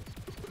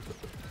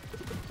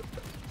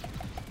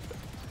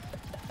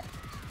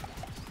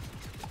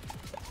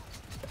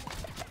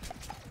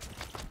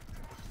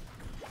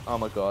 Oh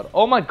my god.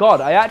 Oh my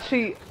god. I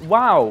actually.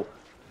 Wow.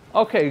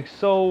 Okay,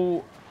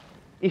 so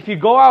if you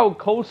go out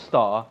Cold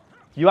Star,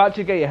 you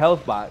actually get your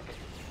health back.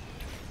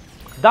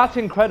 That's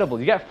incredible.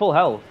 You get full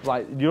health.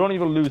 Like, you don't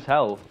even lose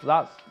health.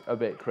 That's a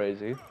bit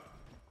crazy.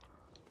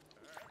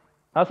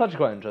 That's actually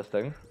quite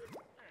interesting.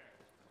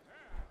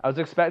 I was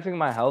expecting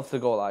my health to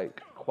go,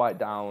 like, quite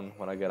down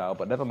when I get out,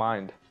 but never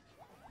mind.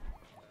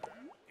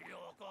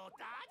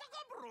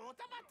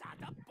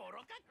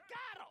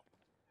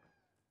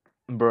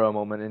 Bro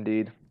moment,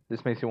 indeed.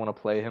 This makes you want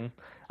to play him.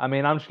 I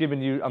mean, I'm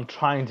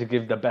trying to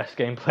give the best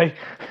gameplay.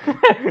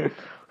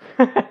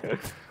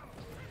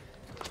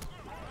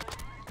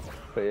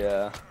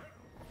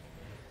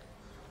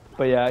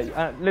 But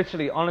yeah,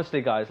 literally,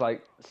 honestly, guys,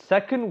 like,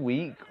 second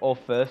week or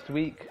first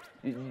week,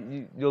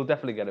 you'll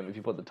definitely get him if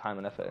you put the time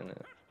and effort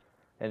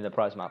in the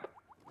prize map.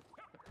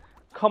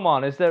 Come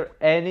on, is there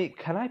any...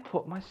 Can I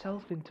put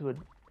myself into a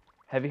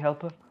heavy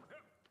helper?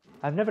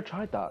 I've never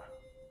tried that.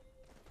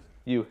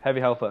 You, heavy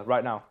helper,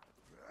 right now.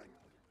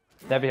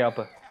 Heavy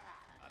helper.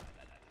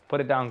 Put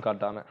it down,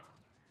 goddammit.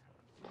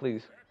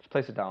 Please, just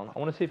place it down. I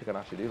want to see if you can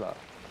actually do that.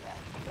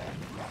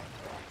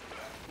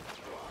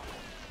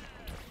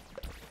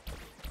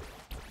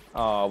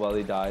 Oh, well,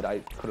 he died. I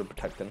couldn't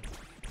protect him.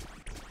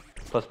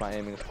 Plus, my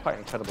aiming is quite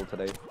incredible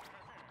today.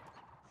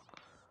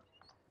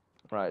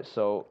 Right,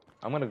 so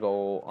I'm going to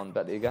go on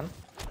Betty again.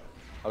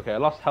 Okay, I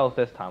lost health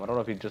this time. I don't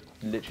know if he just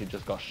literally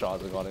just got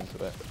shot and got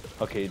into it.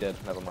 Okay, he did.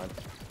 Never mind.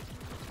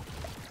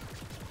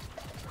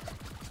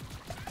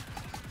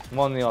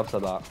 What are the odds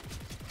of that?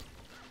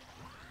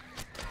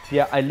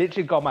 Yeah, I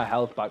literally got my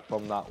health back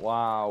from that.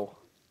 Wow.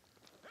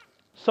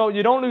 So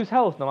you don't lose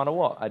health no matter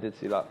what? I did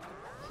see that.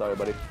 Sorry,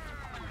 buddy.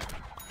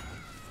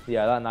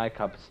 Yeah, that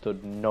nightcap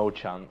stood no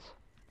chance.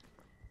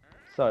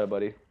 Sorry,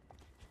 buddy.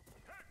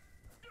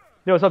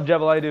 Yo, what's up,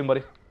 Jebel? How you doing,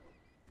 buddy?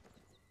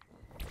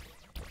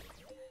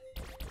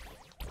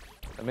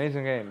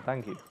 Amazing game.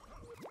 Thank you.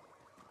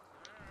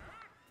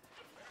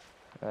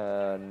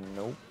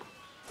 Nope.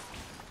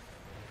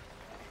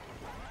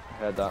 I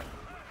heard that.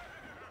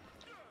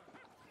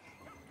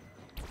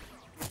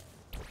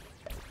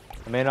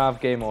 I may not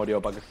have game audio,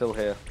 but I can still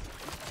hear.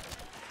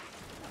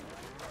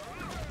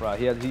 Right,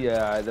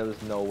 yeah, there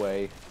was no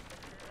way.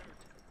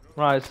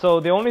 Right, so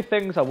the only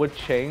things I would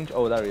change...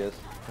 Oh, there he is.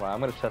 Right, I'm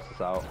going to test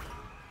this out.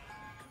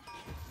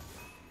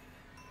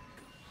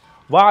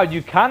 Wow,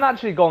 you can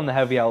actually go on the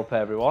heavy helper,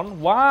 everyone.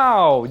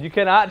 Wow, you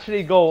can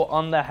actually go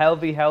on the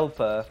heavy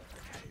helper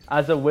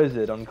as a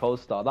wizard on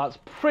Coastar. That's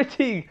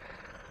pretty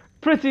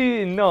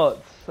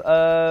nuts.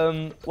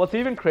 What's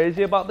even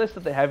crazy about this is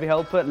that the heavy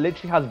helper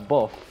literally has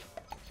buff.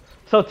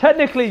 So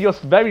technically, you're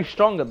very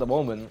strong at the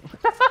moment.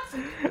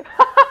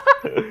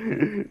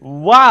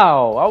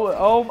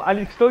 Wow. And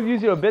you can still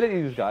use your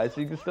abilities, guys.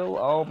 So you can still...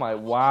 Oh my...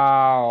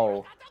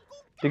 Wow.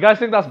 Do you guys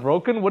think that's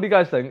broken? What do you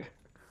guys think?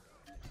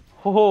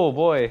 Oh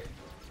boy.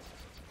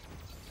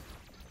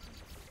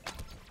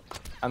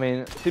 I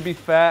mean, to be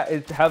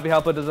fair, heavy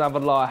helper doesn't have a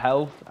lot of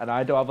health, and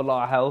I don't have a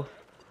lot of health.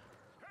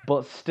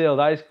 But still,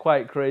 that is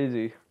quite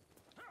crazy.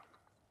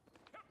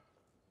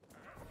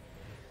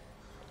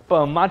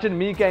 But imagine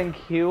me getting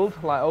killed.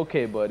 Like,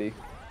 okay, buddy.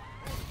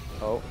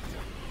 Oh.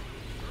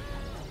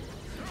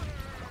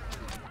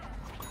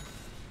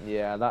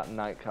 Yeah, that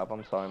nightcap.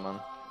 I'm sorry, man.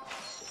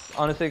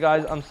 Honestly,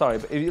 guys, I'm sorry.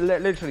 But if you,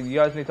 literally, you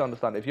guys need to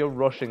understand. If you're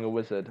rushing a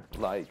wizard,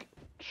 like,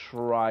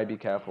 be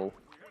careful.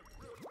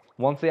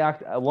 Once they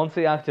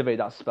activate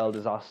that spell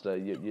disaster,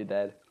 you're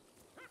dead.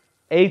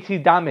 80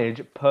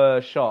 damage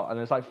per shot, and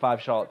it's like 5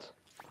 shots.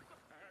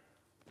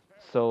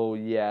 So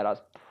yeah,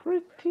 that's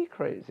pretty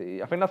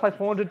crazy. I think that's like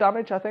 400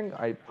 damage. I think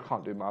I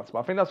can't do maths, but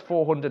I think that's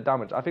 400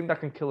 damage. I think that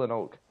can kill an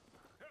oak.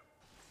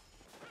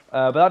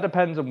 But that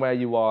depends on where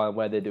you are and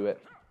where they do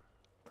it.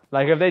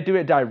 Like if they do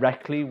it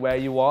directly where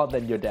you are,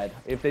 then you're dead.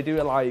 If they do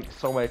it like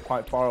somewhere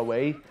quite far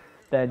away,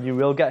 then you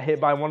will get hit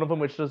by one of them,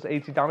 which does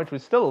 80 damage,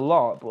 which is still a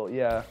lot, but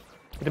yeah.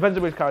 It depends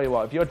on which character you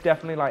are. If you're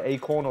definitely like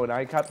Acorn or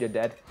Nightcap, you're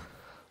dead.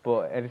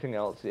 But anything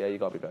else, yeah, you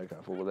gotta be very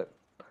careful with it.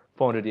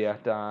 400, yeah,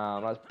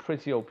 damn, that's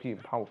pretty OP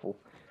and powerful.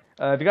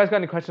 If you guys got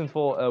any questions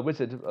for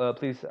Wizard,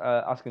 please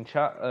ask in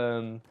chat.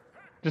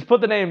 Just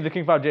put the name, the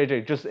King 5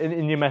 JJ, just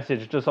in your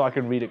message, just so I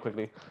can read it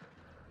quickly.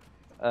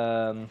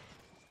 Because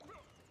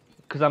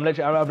I'm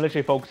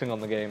literally focusing on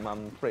the game.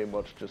 I'm pretty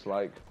much just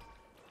like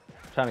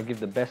trying to give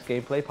the best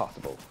gameplay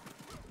possible.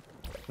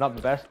 Not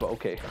the best, but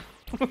okay.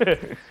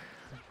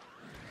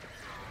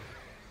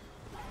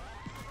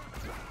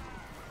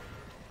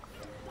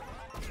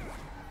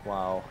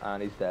 Wow,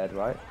 and he's dead,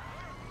 right?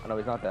 I know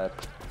he's not dead.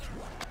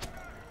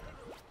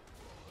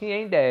 He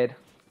ain't dead.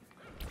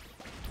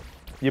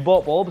 You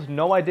bought bulbs?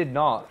 No, I did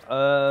not.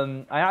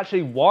 I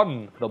actually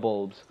won the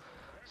bulbs.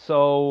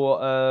 So,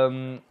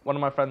 one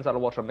of my friends that I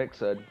watch on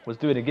Mixer was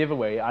doing a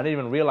giveaway. I didn't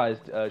even realize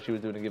she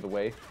was doing a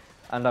giveaway.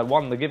 And I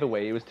won the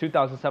giveaway. It was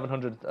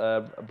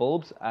 2,700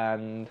 bulbs.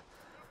 And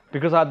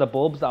because I had the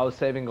bulbs that I was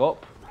saving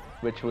up,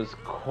 which was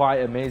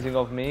quite amazing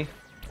of me.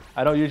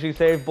 I don't usually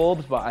save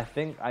bulbs, but I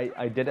think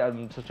I did it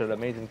in such an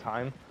amazing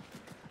time.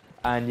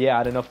 And yeah, I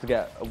had enough to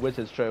get a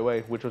wizard straight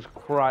away, which was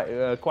quite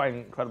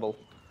incredible.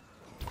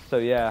 So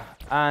yeah,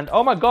 and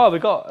oh my god, we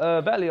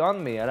got Belly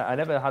on me. I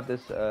never had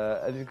this,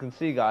 as you can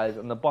see guys,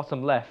 on the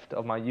bottom left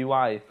of my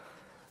UI,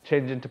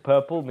 changed into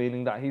purple,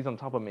 meaning that he's on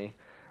top of me.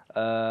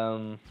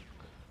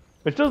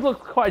 Which does look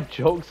quite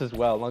jokes as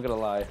well, not gonna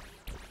lie.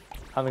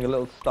 Having a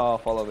little star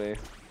follow me.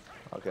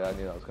 Okay, I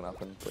knew that was gonna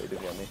happen, but he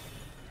didn't get me.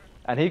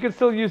 And he can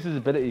still use his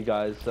ability,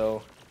 guys,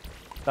 so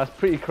that's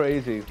pretty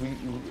crazy.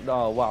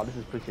 Oh wow, this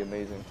is pretty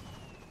amazing.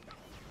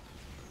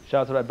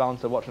 Shout out to Red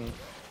Bouncer watching.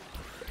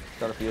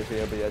 Don't know if he is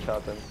here, but yeah, shout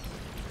out to him.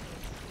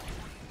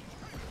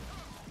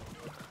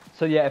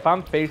 So yeah, if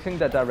I'm facing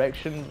that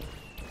direction,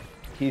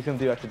 he's gonna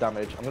do extra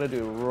damage. I'm gonna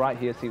do it right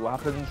here, see what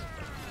happens.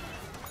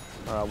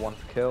 Alright, one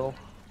kill.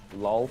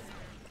 Lol.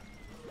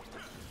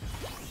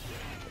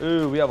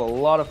 Ooh, we have a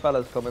lot of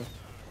fellas coming.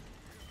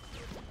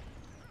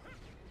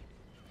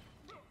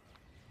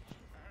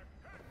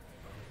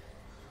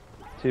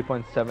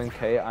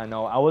 $2.7k, I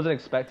know. I wasn't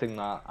expecting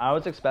that. I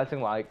was expecting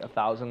like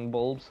 1,000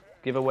 bulbs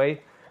giveaway,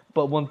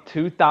 but won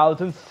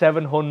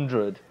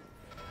 2,700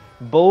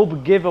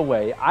 bulb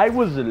giveaway. I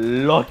was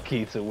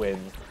lucky to win.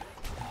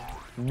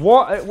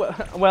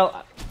 What?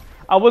 Well,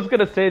 I was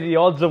gonna say the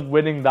odds of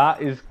winning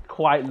that is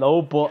quite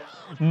low, but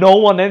no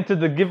one entered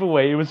the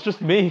giveaway. It was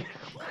just me.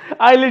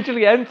 I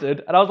literally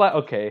entered, and I was like,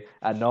 okay,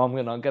 I know I'm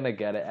not gonna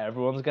get it.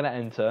 Everyone's gonna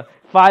enter.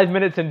 5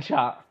 minutes in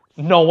chat.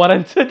 No one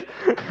entered.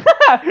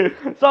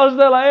 So I was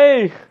there like,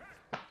 hey,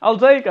 I'll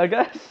take, I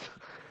guess.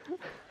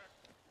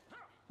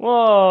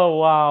 Whoa,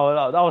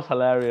 wow, that was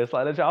hilarious.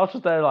 Like, literally, I was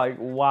just there like,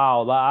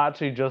 wow, that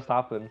actually just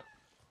happened.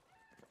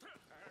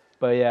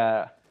 But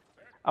yeah,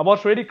 and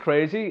what's really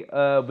crazy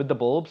with the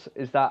bulbs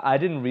is that I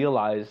didn't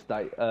realize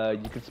that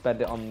you could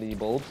spend it on the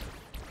bulbs.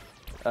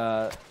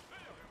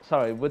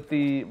 Sorry, with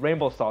the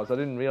rainbow stars, I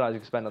didn't realize you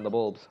could spend on the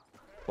bulbs.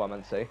 What I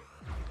meant to say.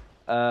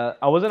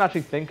 I wasn't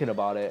actually thinking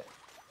about it.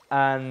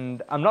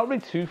 And I'm not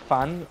really too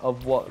fan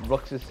of what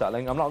Rux is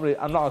selling. I'm not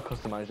a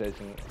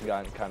customization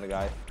kind of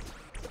guy.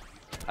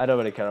 I don't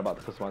really care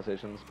about the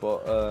customizations,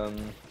 but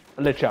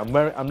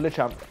literally,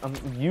 I'm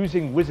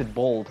using Wizard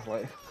Bold,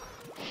 like,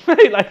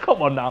 like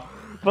come on now.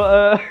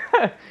 But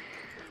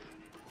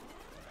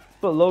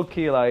but low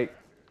key, like,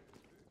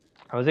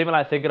 I was even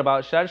like thinking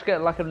about, should I just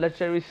get like a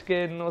legendary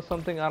skin or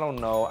something? I don't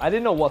know. I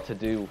didn't know what to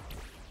do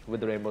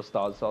with the rainbow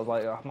stars, so I was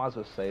like, I might as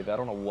well save it. I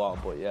don't know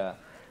what, but yeah.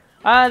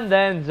 And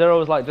then Zero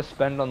was like, just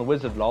spend on the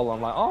wizard, lol. I'm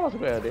like, oh, that's a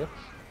great idea.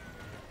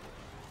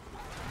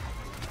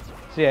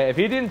 So yeah, if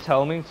he didn't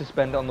tell me to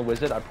spend it on the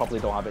wizard, I probably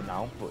don't have it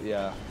now. But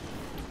yeah,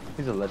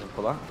 he's a legend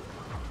for that.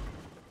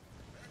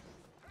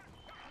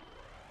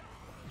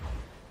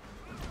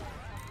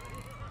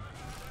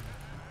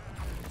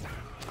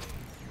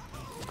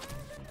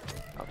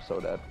 I'm so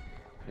dead.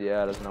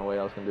 Yeah, there's no way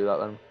I was gonna do that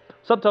then.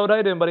 What's up, Toad? How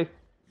you doing, buddy?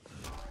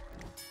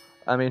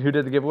 I mean, who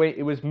did the giveaway?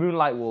 It was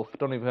Moonlight Wolf.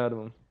 Don't even heard of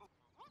him.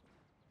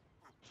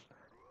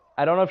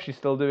 I don't know if she's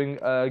still doing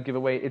a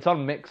giveaway. It's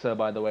on Mixer,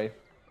 by the way.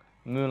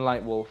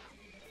 Moonlight Wolf.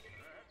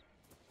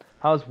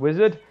 How's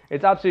Wizard?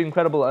 It's absolutely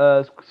incredible.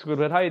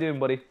 Squidward, how you doing,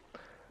 buddy?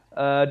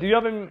 Do you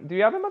have him? Do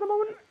you have him at the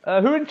moment?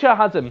 Who in chat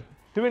has him?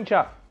 Who in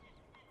chat?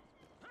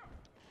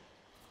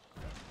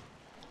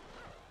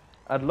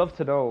 I'd love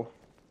to know,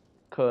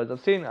 cause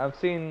I've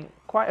seen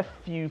quite a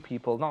few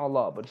people, not a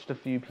lot, but just a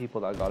few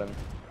people that got him.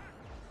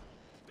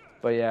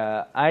 But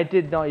yeah, I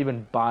did not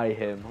even buy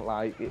him.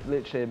 Like, it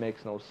literally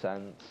makes no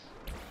sense.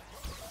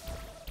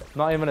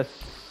 Not even a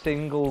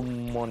single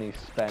money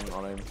spent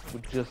on him.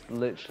 We just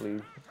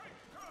literally.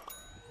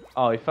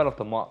 Oh, he fell off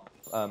the map.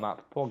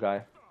 Poor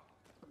guy.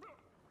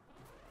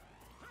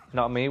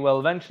 Not me. Well,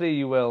 eventually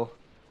you will.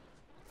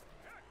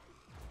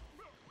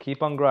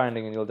 Keep on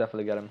grinding and you'll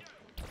definitely get him.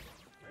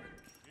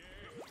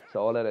 That's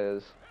all it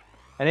is.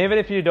 And even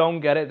if you don't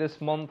get it this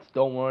month,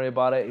 don't worry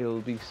about it.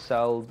 He'll be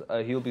sold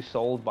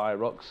by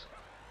Rux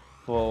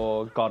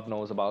for God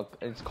knows about.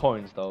 It's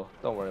coins though.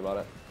 Don't worry about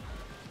it.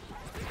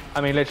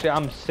 I mean, literally,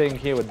 I'm sitting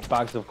here with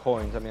bags of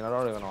coins. I mean, I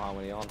don't even know how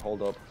many on.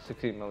 Hold up,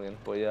 16 million.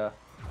 But yeah,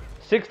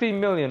 16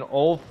 million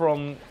all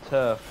from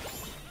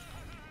turf.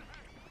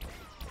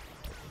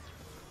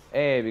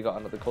 Hey, we got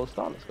another cold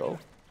start. Let's go.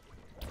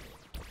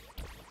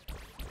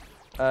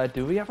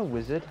 Do we have a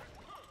wizard?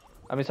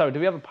 I mean, sorry, do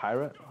we have a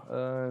pirate?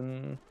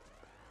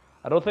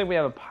 I don't think we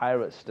have a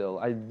pirate still.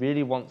 I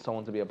really want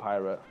someone to be a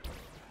pirate.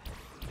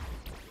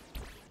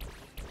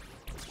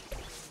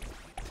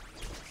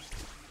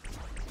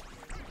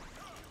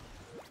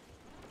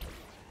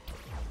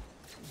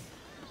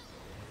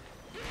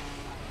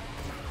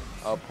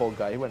 Oh, poor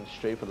guy, he went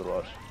straight for the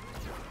rush.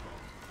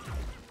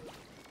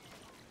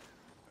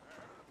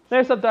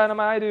 Next up,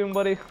 Dynamite, how you doing,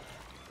 buddy?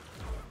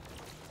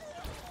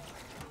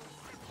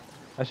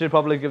 I should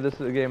probably give this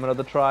game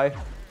another try.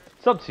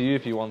 It's up to you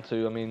if you want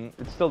to. I mean,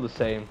 it's still the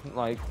same.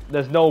 Like,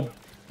 there's no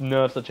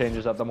nerfs or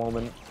changes at the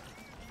moment.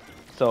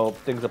 So,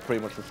 things are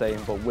pretty much the same,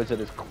 but Wizard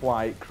is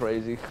quite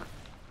crazy.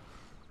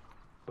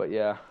 But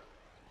yeah.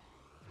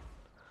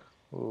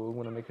 Ooh, I'm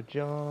gonna make a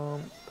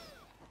jump.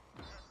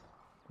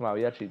 Wow,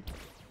 he actually...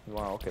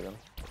 Wow, okay then.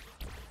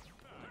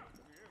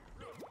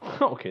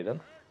 Okay then.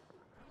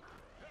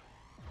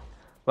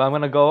 Well, I'm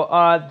gonna go.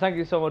 Thank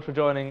you so much for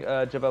joining,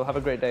 Jabel. Have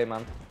a great day,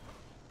 man.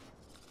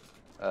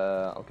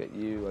 I'll get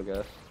you, I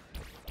guess.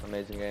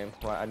 Amazing game.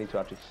 Right, I need to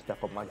actually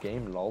step up my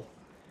game, lol.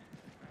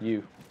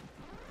 You.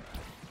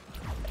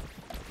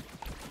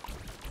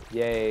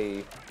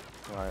 Yay.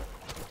 Right.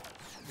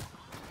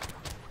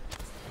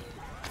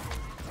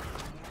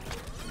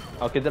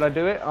 Okay, did I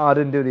do it? Oh, I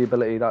didn't do the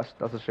ability. That's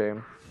a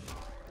shame.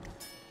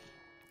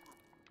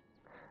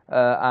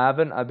 I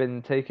haven't. I've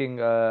been taking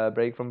a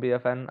break from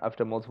BFN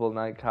after multiple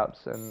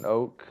nightcaps and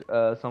oak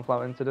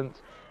sunflower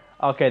incidents.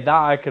 Okay, that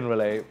I can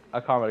relate.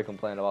 I can't really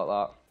complain about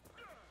that.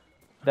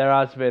 There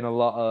has been a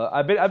lot of...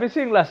 I've been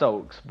seeing less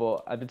oaks,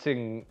 but I've been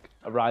seeing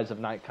a rise of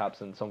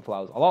nightcaps and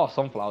sunflowers. A lot of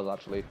sunflowers,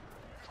 actually.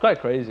 It's quite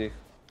crazy.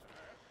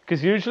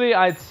 Because usually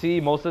I'd see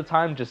most of the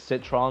time just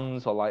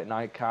citrons or like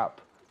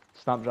nightcap,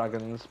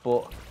 snapdragons,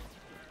 but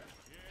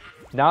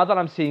now that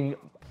I'm seeing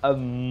a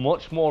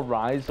much more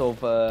rise of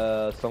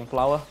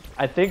sunflower,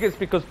 I think it's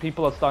because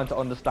people are starting to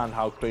understand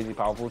how crazy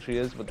powerful she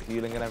is with the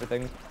healing and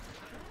everything.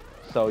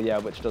 So yeah,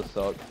 which does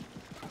suck.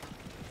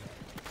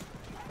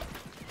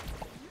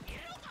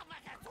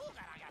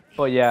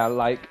 But yeah,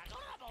 like,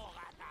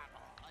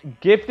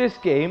 give this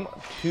game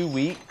 2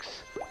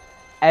 weeks,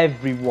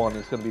 everyone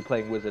is going to be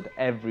playing Wizard,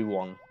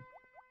 everyone.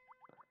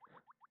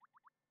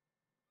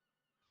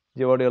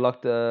 You already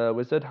unlocked the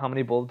Wizard? How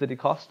many bulbs did he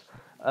cost?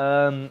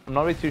 I'm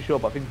not really too sure,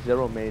 but I think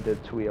Zero made a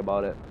tweet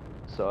about it,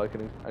 so I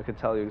can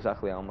tell you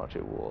exactly how much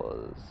it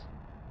was.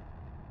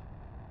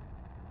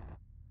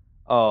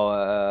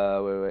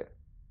 Oh, wait.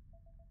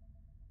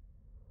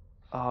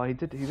 Oh, he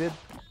did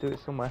do it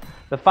somewhere.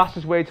 The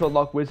fastest way to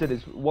unlock Wizard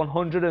is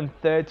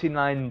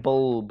 139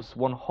 bulbs.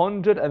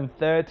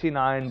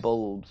 139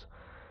 bulbs.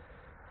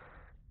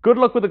 Good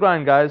luck with the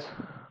grind, guys.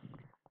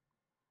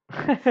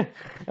 I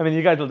mean,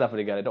 you guys will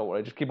definitely get it. Don't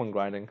worry. Just keep on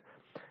grinding.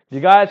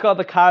 You guys got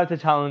the character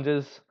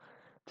challenges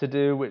to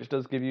do, which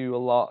does give you a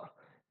lot.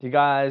 You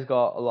guys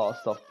got a lot of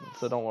stuff,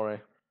 so don't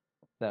worry.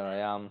 There I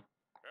am.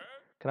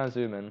 Can I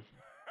zoom in?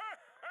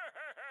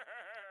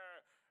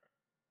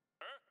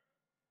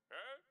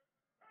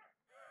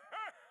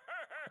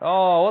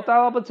 Oh, what the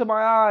hell happened to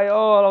my eye?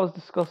 Oh, that was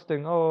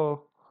disgusting.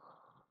 Oh.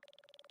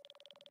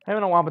 I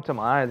don't know what happened to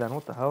my eye then.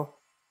 What the hell?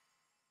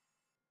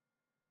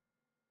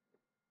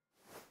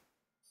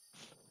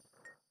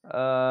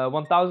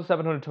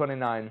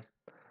 1,729.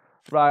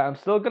 Right, I'm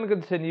still going to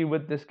continue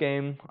with this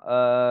game.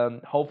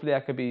 Hopefully I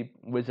could be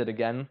Wizard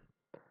again.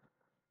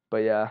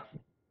 But yeah.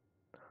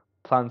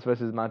 Plants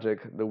vs.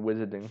 Magic, the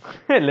Wizarding.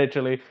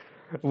 Literally.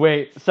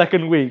 Wait,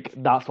 second week.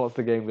 That's what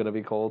the game going to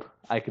be called.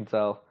 I can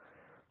tell.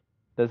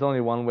 There's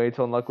only one way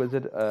to unlock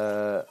Wizard.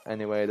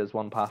 Anyway, there's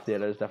one path. Yeah,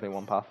 there's definitely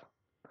one path.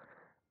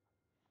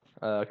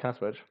 Can I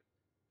switch?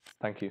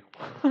 Thank you.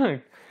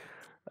 Can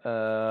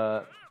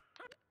I?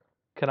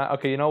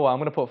 Okay, you know what? I'm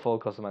gonna put full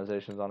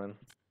customizations on him.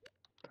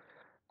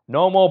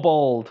 No more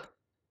bold.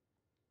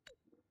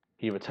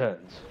 He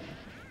returns.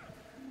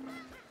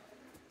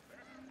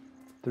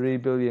 3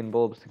 billion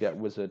bulbs to get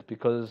Wizard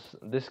because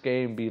this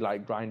game be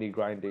like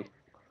grindy.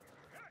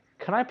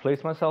 Can I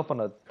place myself on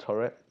a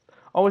turret?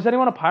 Oh, is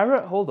anyone a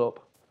pirate? Hold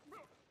up.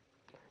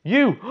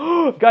 You!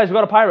 Guys, we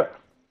got a pirate!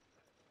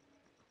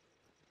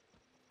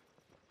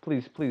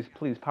 Please,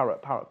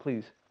 parrot,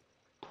 please.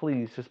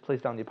 Please, just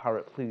place down your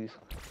parrot, please.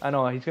 I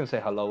know, he's gonna say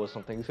hello or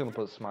something. He's gonna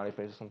put a smiley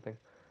face or something.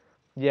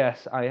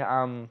 Yes, I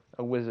am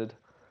a wizard.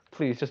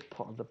 Please, just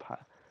put on the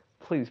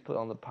Please put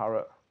on the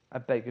parrot. I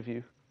beg of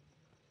you.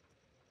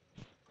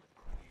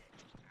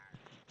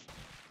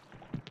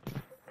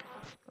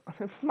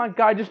 My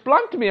guy just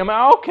blanked me. I'm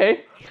like,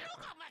 okay.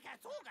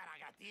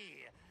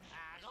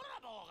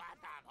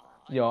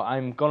 Yo,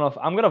 I'm gonna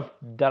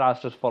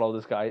deadass just follow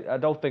this guy. I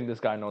don't think this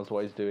guy knows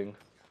what he's doing.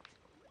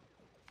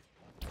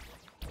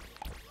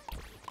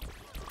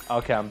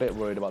 Okay, I'm a bit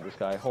worried about this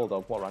guy. Hold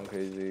up, what rank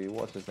is he?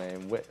 What's his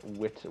name? Wit.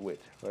 Wait,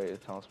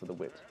 tell us for the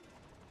wit.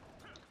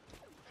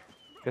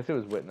 Guess it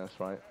was witness,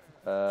 right?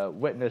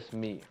 Witness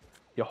me.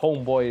 Your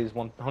homeboy is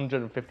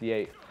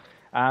 158.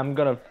 I'm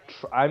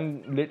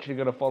literally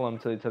gonna follow him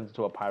until he turns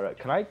into a pirate.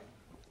 Can I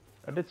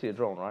did see a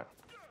drone, right?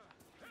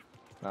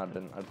 No, I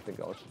didn't. I think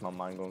that was just my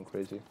mind going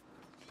crazy.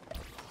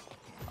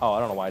 Oh, I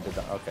don't know why I did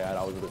that. Okay,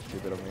 that was a bit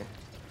stupid of me.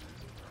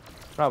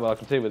 Right, well, I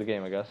can see with the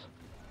game, I guess.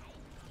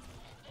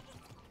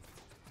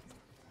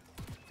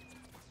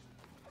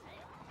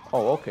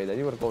 Oh, okay, then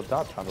you would have go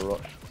that time of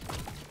rush.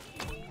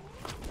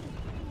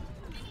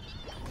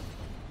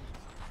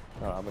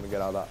 Alright, I'm gonna get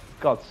out of that.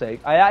 God's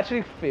sake. I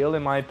actually feel,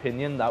 in my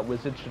opinion, that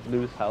Wizard should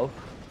lose health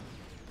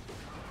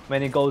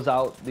when he goes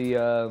out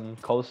the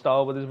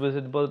co-star with his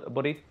Wizard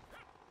buddy.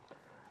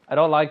 I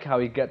don't like how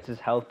he gets his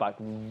health back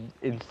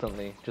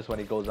instantly just when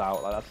he goes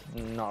out. Like, that's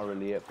not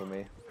really it for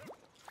me.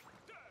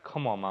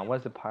 Come on, man.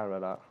 Where's the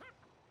pirate at?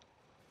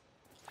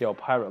 Yo,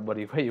 pirate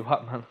buddy, where you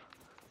at, man?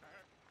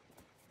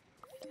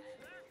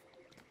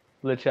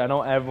 Literally, I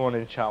know everyone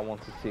in chat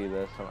wants to see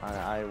this, and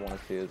I want to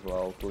see it as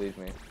well, believe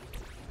me.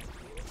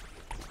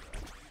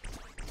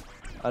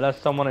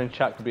 Unless someone in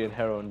chat could be in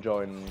hero and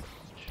join and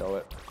show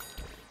it.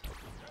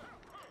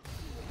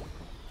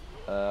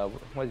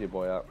 Where's your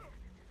boy at?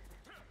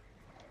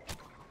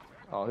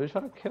 Oh, who's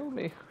trying to kill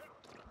me?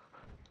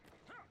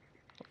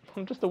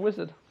 I'm just a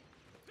wizard.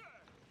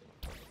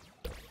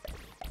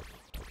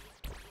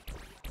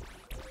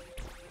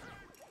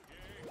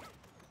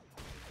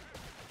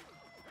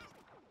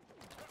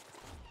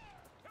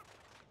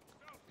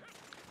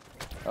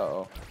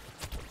 Uh-oh.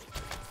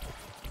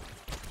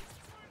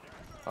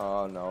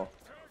 Oh, no.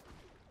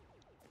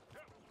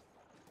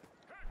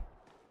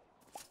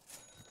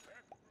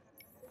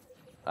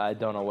 I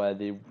don't know where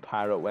the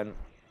pirate went.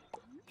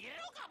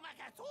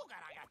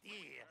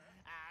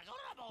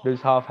 Lose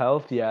half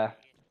health? Yeah.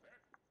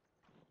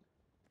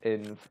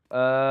 In.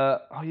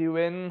 Are you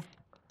in?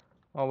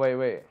 Oh,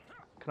 wait.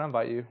 Can I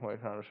invite you?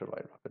 Wait, can I just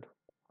invite Rapid?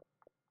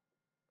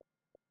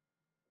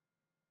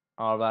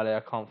 Oh, Riley, I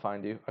can't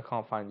find you. I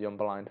can't find you. I'm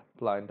blind.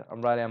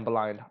 I'm Riley. I'm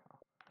blind.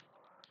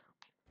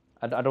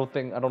 I don't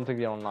think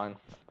you're online.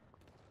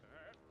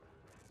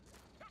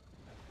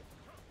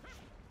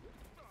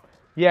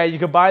 Yeah, you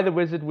can buy the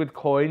wizard with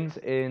coins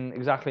in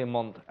exactly a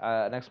month.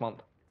 Next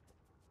month.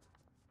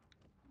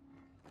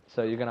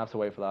 So you're gonna have to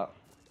wait for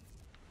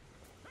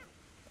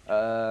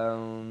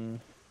that.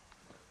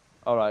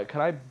 Alright,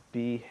 can I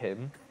be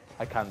him?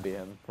 I can be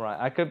him. Right,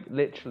 I could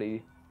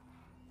literally...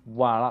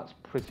 Wow, that's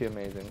pretty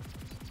amazing.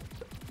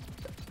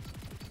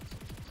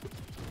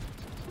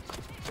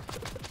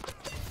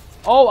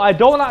 Oh, I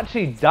don't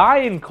actually die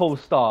in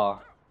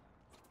co-star.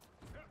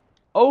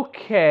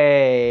 Okay.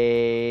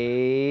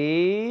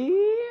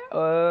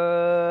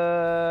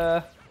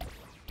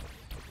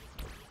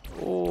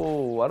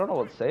 Oh, I don't know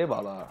what to say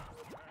about that.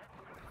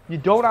 You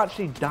don't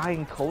actually die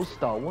in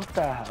co-star. What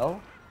the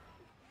hell?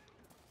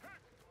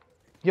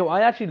 Yo,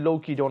 I actually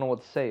low-key don't know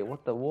what to say.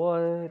 What?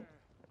 Oh,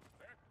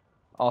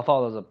 I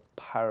thought it was a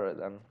pirate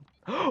then.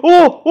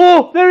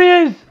 Oh, there he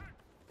is!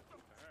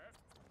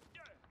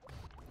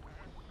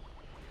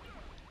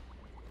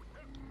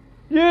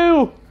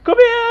 You! Come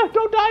here!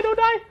 Don't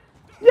die!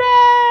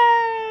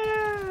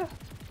 Yeah!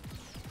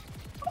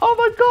 Oh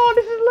my god,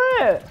 this is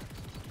lit!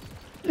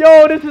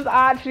 Yo, this is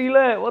actually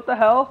lit. What the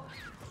hell?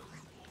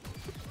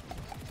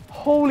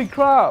 Holy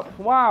crap.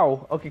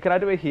 Wow. Okay, can I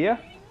do it here?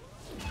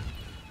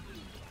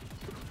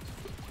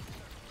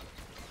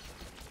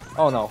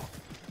 Oh no.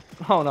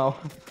 Oh no.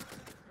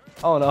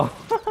 Oh no.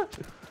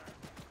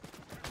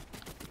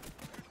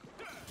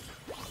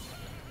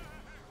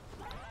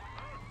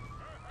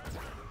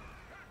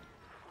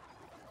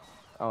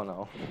 Oh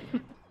no.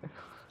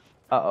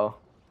 Uh-oh.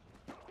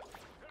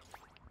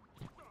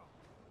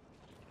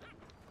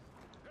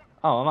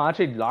 Oh, I'm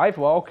actually live?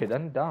 Well, okay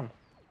then, damn.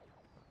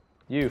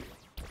 You.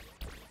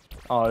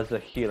 Oh, there's a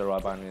healer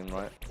right behind him,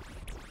 right?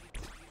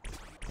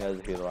 Yeah, there's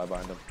a healer right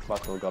behind him.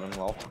 That's what got him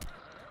well.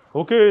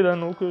 Okay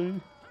then, okay.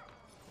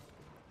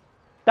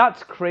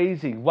 That's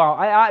crazy. Wow,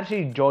 I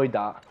actually enjoyed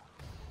that.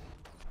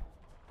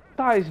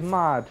 That is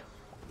mad.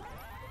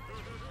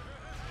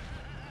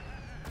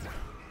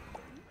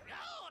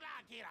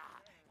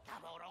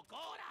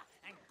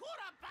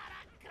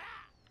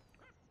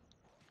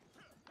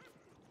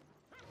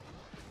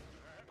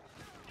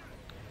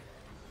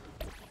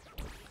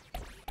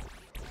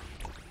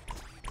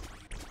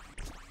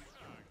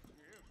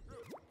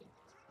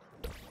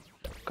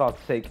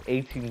 God's sake,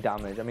 18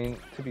 damage. I mean,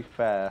 to be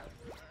fair,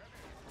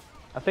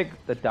 I think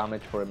the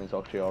damage for him is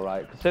actually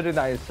alright. Considering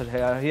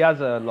that he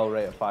has a low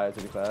rate of fire, to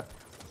be fair.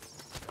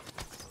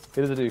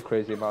 He doesn't do a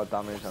crazy amount of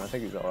damage, and I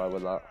think he's alright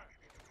with that.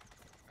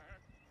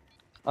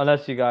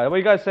 Unless you guys... What are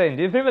you guys saying?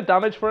 Do you think the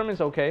damage for him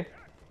is okay?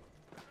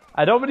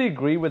 I don't really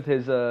agree with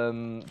his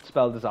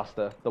spell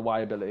disaster, the Y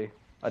ability.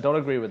 I don't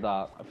agree with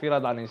that. I feel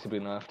like that needs to be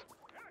nerfed.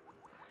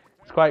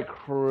 It's quite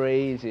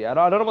crazy. I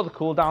don't know what the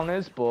cooldown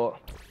is, but...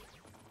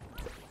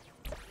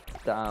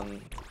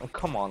 Damn. Oh,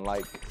 come on,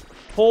 like...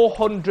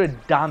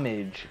 400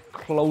 damage,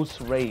 close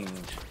range.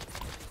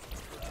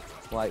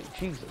 Like,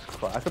 Jesus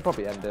Christ. I could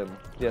probably end him.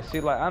 Yeah, see,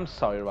 like, I'm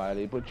sorry,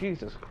 Riley, but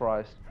Jesus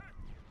Christ.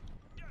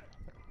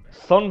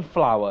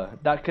 Sunflower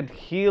that could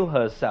heal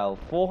herself.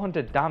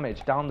 400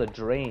 damage down the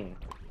drain.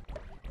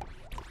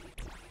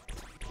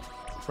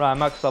 Right,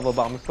 max level,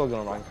 but I'm still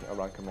gonna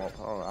rank him up.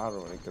 I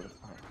don't really give.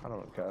 I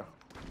don't care.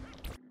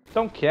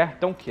 Don't care.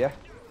 Don't care.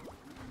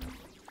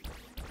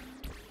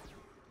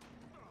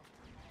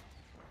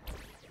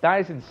 That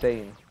is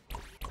insane.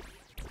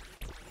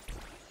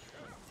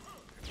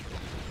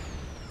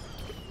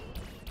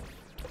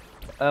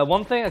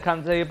 One thing I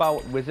can say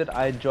about Wizard,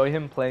 I enjoy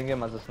him playing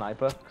him as a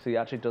sniper, because he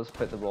actually does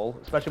fit the role,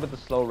 especially with the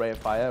slow rate of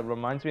fire. It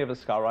reminds me of a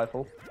Scar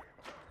Rifle,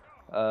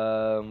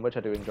 which I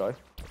do enjoy.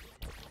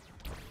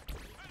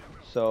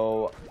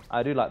 So,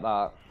 I do like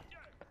that.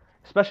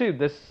 Especially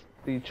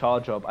the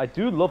charge up. I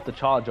do love the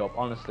charge up,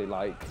 honestly,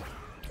 like,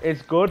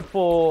 it's good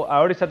for, I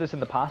already said this in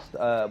the past,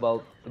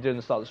 well, during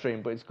the start of the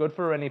stream, but it's good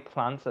for any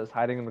plants that's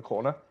hiding in the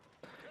corner.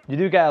 You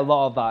do get a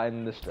lot of that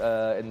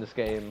in this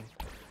game.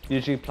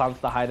 Usually plants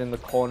that hide in the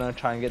corner,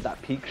 try and get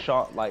that peak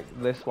shot like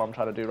this, what I'm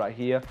trying to do right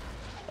here.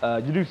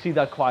 You do see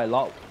that quite a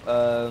lot.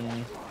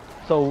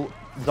 So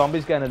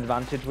zombies get an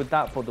advantage with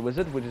that for the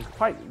wizard, which is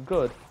quite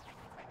good.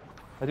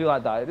 I do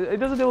like that. It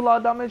doesn't do a lot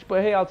of damage,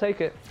 but hey, I'll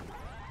take it.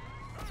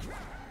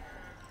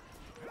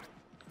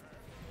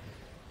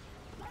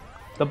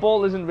 The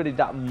ball isn't really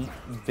that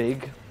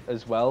big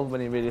as well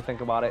when you really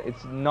think about it.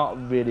 It's not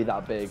really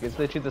that big. It's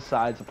literally the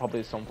size of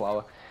probably a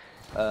sunflower.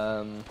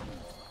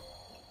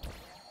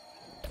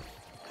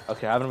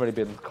 Okay, I haven't really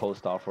been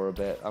co-star for a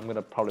bit. I'm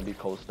gonna probably be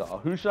co-star.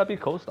 Who should I be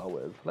co-star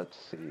with? Let's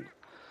see.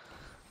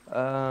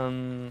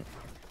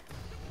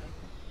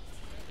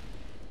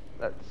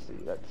 Let's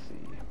see.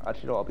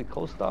 Actually, no, I'll be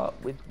co-star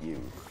with you.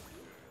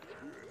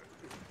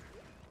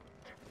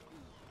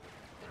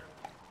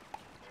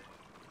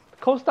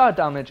 Co-star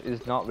damage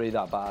is not really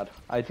that bad.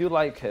 I do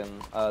like him,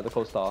 the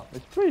co-star.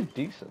 It's pretty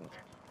decent.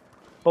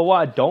 But what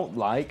I don't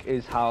like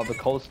is how the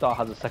co-star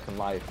has a second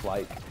life.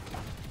 Like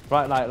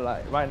right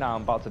now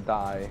I'm about to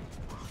die,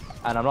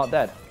 and I'm not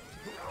dead.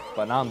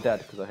 But now I'm dead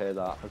because I hear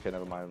that. Okay,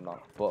 never mind, I'm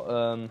not. But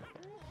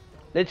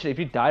literally, if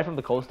you die from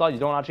the co-star, you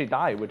don't actually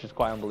die, which is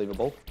quite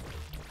unbelievable.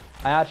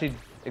 I actually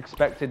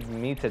expected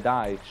me to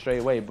die straight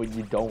away, but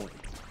you don't.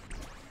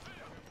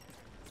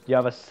 You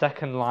have a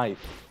second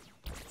life.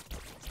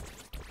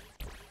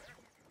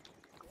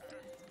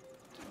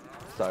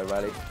 Sorry,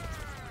 Riley.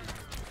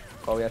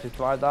 Oh, he actually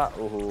survived that?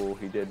 Oh,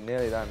 he did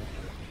nearly then.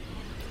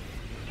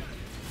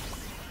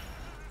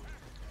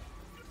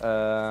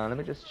 Let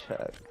me just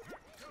check.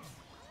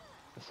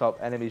 Stop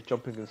enemies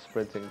jumping and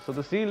sprinting. So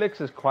the Zelix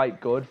is quite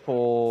good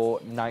for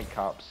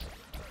nightcaps.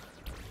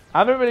 I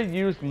haven't really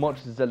used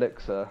much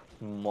Zelixer.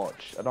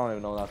 Much. I don't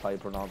even know that's how you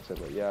pronounce it,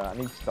 but yeah, I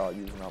need to start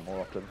using that more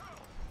often.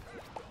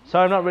 So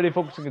I'm not really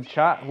focusing on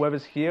chat.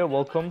 Whoever's here,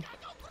 welcome.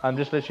 I'm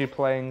just literally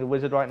playing the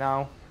wizard right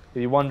now.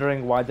 If you're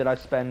wondering why did I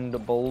spend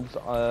bulbs,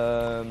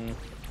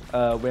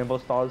 rainbow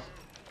stars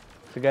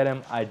to get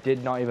him, I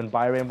did not even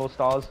buy rainbow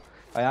stars.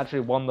 I actually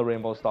won the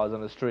rainbow stars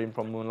on the stream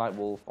from Moonlight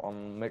Wolf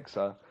on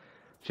Mixer.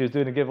 She was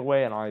doing a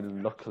giveaway and I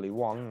luckily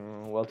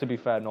won. Well, to be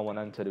fair, no one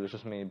entered, it was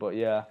just me, but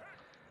yeah.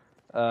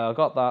 I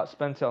got that,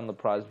 spent it on the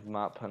prize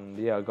map, and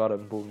yeah, I got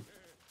him, boom.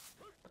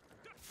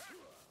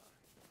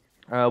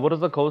 What does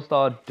the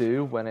co-star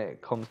do when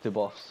it comes to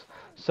buffs?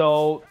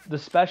 So, the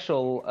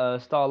special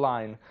star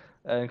line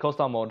in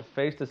co-star mode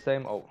face the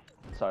same... Oh,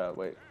 sorry,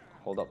 wait,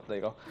 hold up, there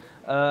you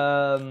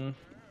go.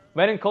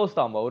 When in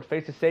co-star mode,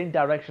 face the same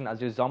direction as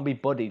your zombie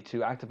buddy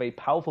to activate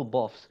powerful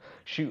buffs,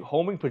 shoot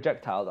homing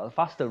projectiles at a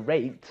faster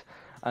rate,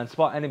 and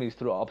spot enemies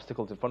through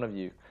obstacles in front of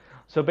you.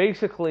 So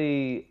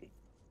basically,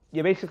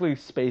 you're basically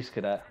Space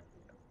Cadet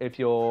if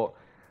you're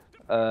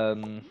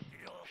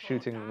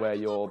shooting where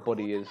your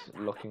buddy is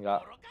looking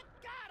at.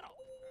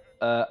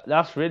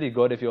 That's really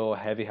good if you're a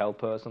heavy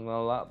helper or something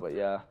like that, but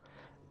yeah.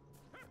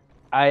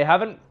 I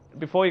haven't,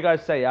 before you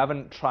guys say, I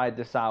haven't tried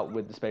this out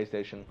with the space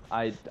station.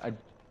 I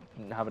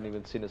haven't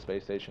even seen a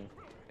space station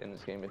in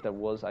this game. If there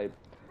was, I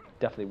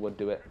definitely would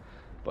do it,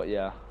 but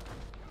yeah.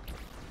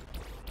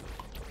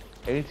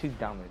 80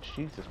 damage,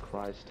 Jesus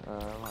Christ.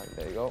 Right,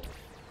 there you go.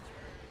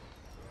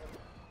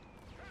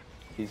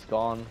 He's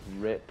gone,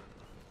 rip.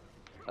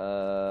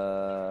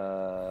 Yeet.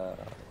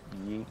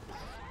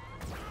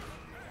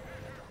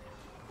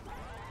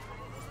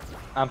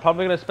 I'm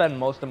probably going to spend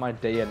most of my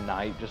day and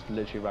night just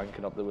literally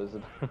ranking up the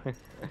wizard.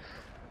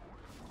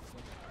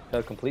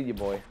 Gotta complete you,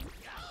 boy.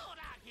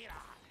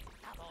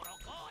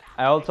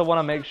 I also want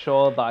to make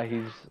sure that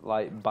he's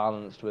like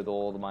balanced with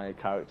all of my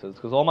characters,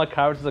 because all my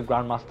characters are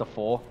Grandmaster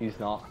 4, he's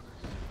not.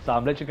 So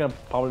I'm literally going to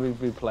probably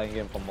be playing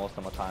him for most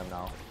of my time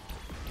now.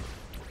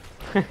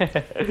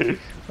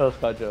 That's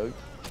quite jokes.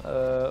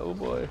 Oh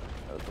boy,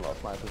 there's a lot of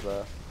snipers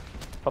there.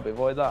 Probably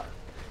avoid that.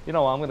 You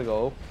know what, I'm going to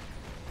go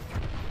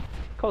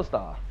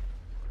co-star.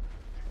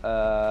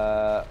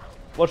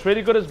 What's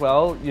really good as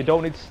well, you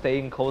don't need to stay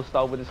in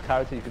co-star with this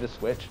character, you can just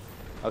switch.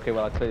 Okay,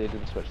 well I clearly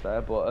didn't switch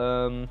there, but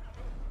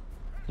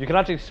you can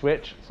actually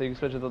switch, so you can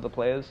switch with other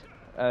players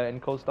in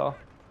co-star,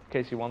 in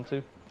case you want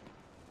to.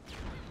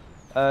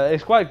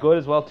 It's quite good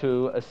as well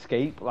to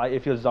escape, like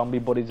if your zombie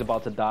buddy's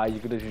about to die, you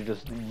could literally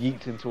just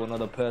yeet into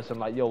another person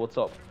like, yo, what's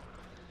up?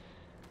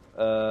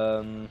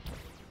 But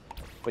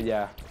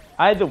yeah,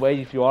 Either way,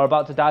 if you are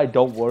about to die,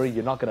 don't worry,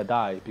 you're not gonna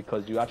die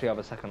because you actually have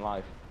a second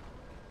life.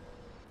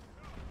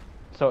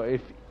 So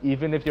if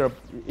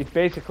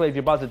basically if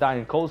you're about to die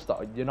in cold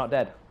start, you're not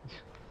dead.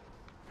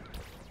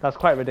 That's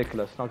quite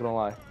ridiculous, not gonna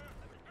lie.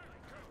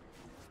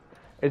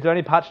 Is there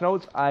any patch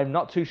notes? I'm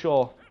not too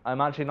sure.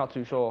 I'm actually not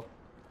too sure.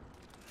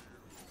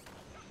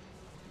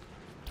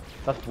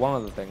 That's one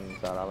of the things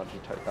that I've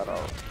actually checked that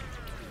out.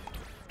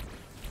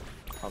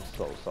 I'm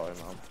so sorry,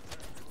 man.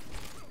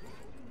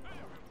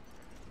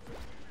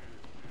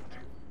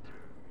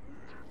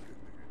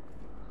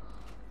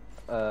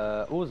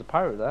 Oh, there's a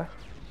pirate there.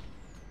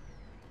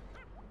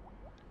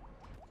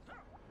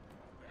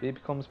 If he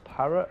becomes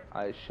parrot,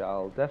 I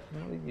shall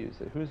definitely use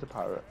it. Who's the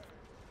pirate?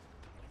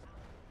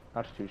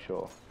 Not too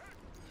sure.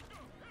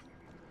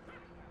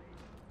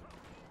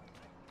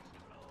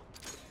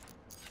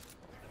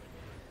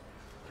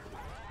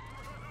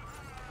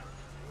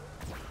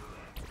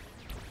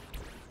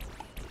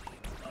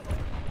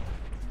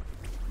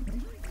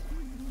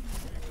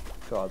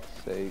 God's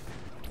sake.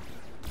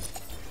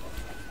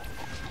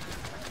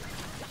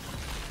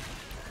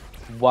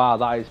 Wow,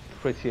 that is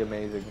pretty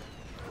amazing.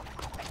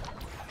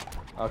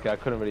 Okay, I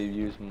couldn't really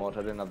use much.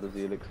 I didn't have the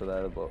Z elixir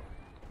there, but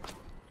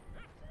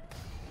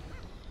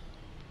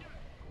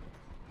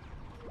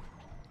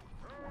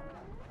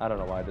I don't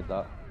know why I did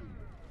that.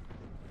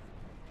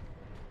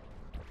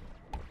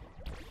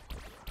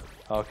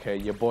 Okay,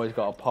 your boy's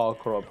got a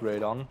parkour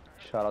upgrade on.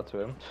 Shout out to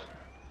him.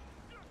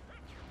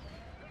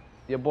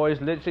 Your boy's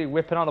literally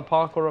whipping out a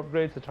parkour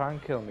upgrade to try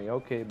and kill me.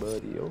 Okay,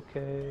 buddy,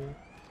 okay.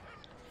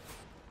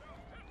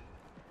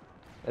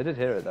 I did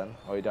hear it then.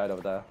 Oh, he died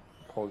over there.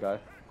 Poor guy.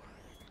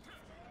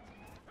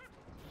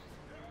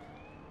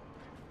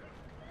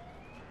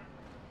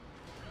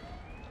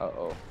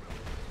 Uh-oh.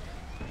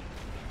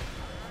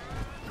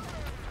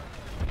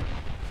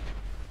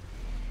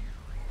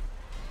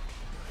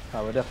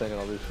 Oh, we're definitely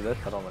gonna lose to this.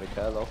 I don't really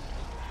care though.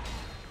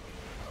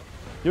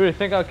 You really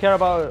think I care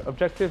about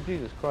objective?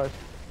 Jesus Christ.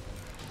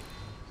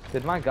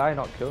 Did my guy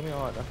not kill me?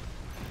 Alright then.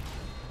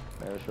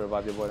 Let me just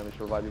revive your boy, let me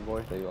just revive your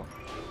boy. There you go.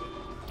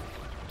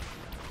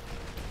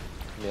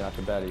 Yeah, I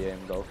can barely aim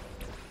though.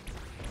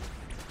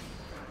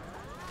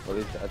 Well,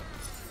 he's dead.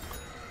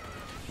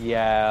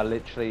 Yeah,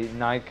 literally,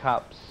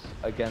 nightcaps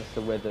against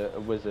a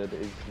wizard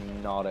is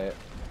not it.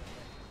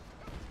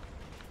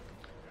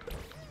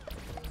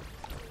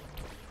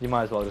 You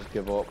might as well just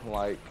give up,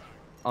 like,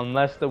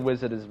 unless the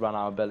wizard has run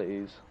out of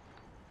abilities.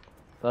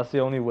 That's the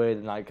only way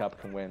the nightcap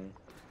can win.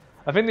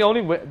 I think the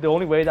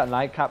only way that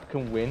nightcap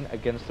can win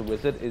against the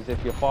wizard is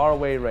if you're far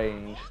away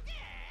range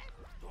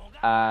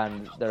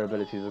and their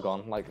abilities are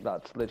gone. Like,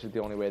 that's literally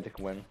the only way they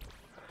can win.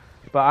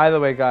 But either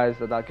way, guys,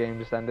 that game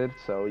just ended,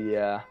 so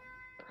yeah.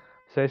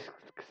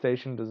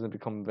 Station doesn't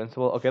become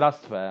invincible. Okay,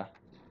 that's fair.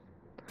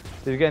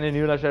 Did you get any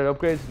new legendary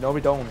upgrades? No,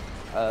 we don't.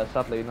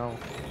 Sadly, no.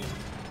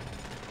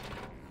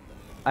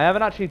 I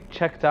haven't actually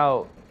checked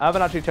out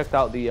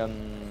the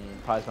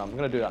prize map. I'm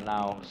gonna do that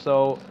now.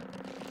 So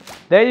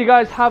there you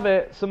guys have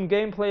it. Some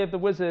gameplay of the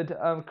wizard.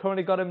 I've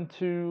currently got him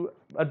to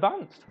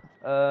advanced.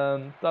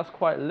 That's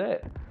quite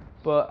lit.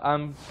 But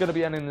I'm gonna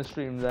be ending the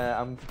stream there.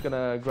 I'm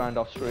gonna grind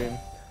off stream.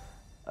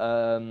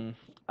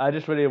 I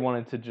just really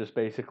wanted to just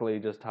basically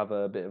just have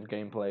a bit of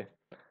gameplay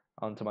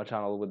onto my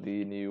channel with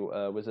the new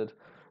wizard.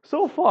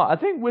 So far, I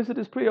think wizard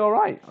is pretty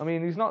alright. I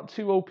mean, he's not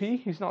too OP.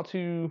 He's not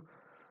too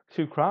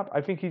crap.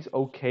 I think he's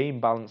okay in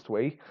balanced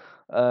way.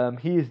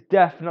 He is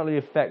definitely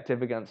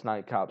effective against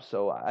nightcap.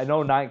 So I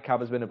know nightcap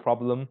has been a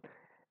problem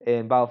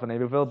in Battle for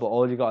Neighborville, but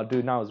all you gotta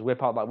do now is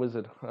whip out that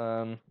wizard.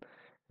 Then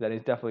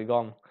he's definitely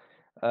gone.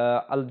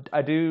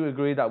 I do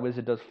agree that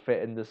wizard does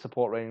fit in the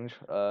support range.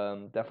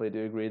 Definitely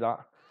do agree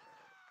that.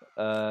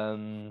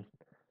 And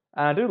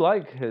I do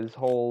like his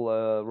whole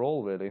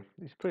role, really.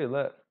 He's pretty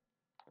lit.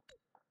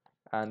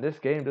 And this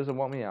game doesn't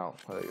want me out.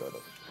 There you go.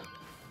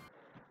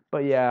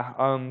 But yeah,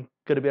 I'm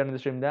going to be ending the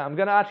stream there. I'm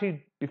going to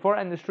actually, before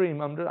I end the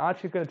stream, I'm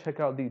actually going to check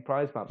out the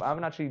prize map. I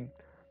haven't actually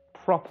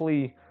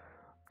properly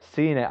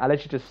seen it. I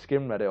literally just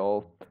skim read it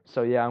all.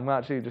 So yeah, I'm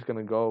actually just going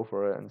to go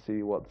for it and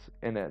see what's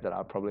in it that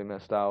I probably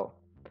missed out.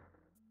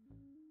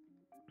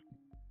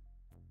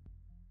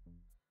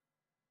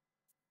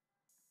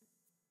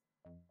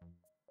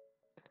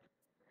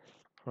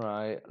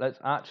 Right, let's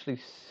actually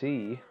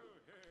see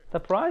the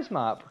prize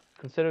map,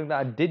 considering that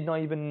I did not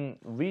even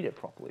read it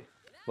properly.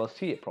 Well,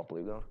 see it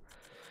properly though.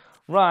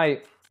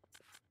 Right,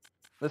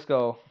 let's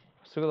go.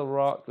 Still got the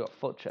rock, we got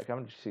foot check.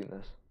 Haven't you seen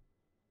this?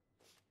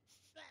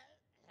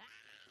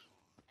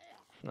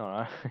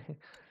 Alright.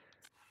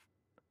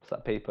 What's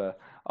that paper?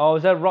 Oh,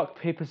 is that rock,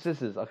 paper,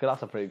 scissors? Okay,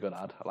 that's a pretty good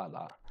ad. I like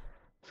that.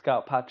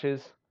 Scout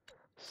patches.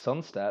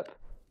 Sunstep.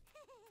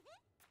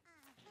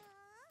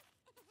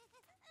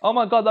 Oh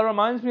my god, that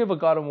reminds me of a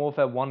Garden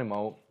Warfare 1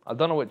 emote. I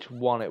don't know which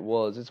one it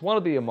was. It's one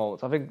of the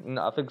emotes. I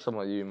think some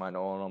of you might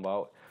know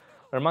about.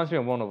 It reminds me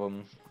of one of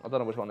them. I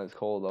don't know which one it's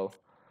called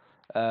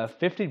though.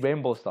 50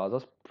 rainbow stars.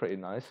 That's pretty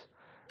nice.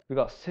 We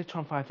got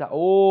Citron 5000.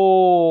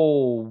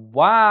 Oh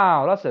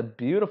wow, that's a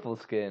beautiful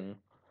skin.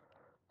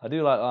 I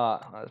do like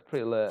that. That's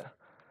pretty lit.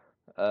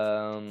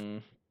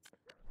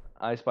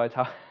 I Spy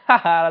Tower.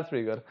 That's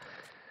pretty good.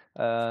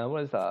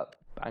 What is that?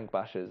 Bank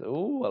Bashes.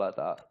 Ooh, I like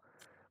that.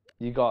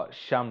 You got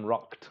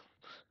Shamrocked.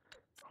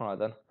 Alright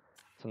then.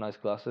 Some nice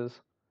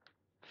glasses.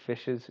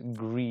 Fishes.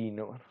 Green.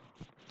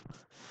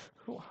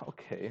 Ooh,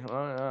 okay.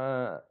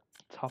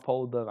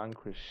 Topple the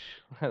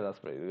Vanquish. That's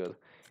pretty good.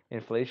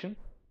 Inflation.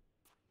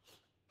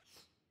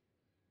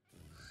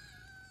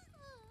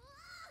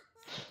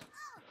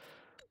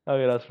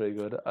 Okay, that's pretty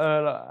good.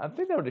 I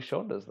think they already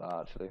showed us that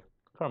actually.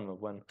 Can't remember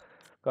when.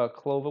 Got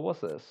Clover. What's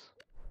this?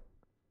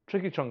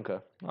 Tricky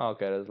Chunker. Oh,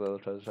 okay, there's a little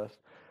treasure chest.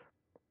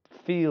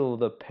 Feel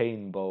the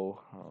pain bow.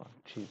 Oh,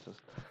 Jesus.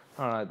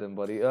 Alright then,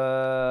 buddy.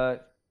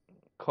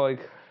 Koi.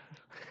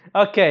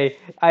 Okay,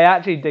 I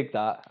actually dig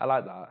that. I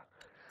like that.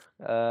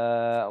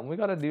 We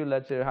got a new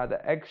legendary had the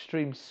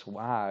extreme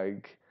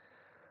swag.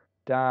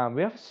 Damn,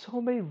 we have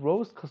so many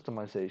rose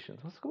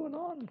customizations. What's going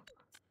on?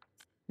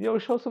 Yo,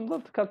 show some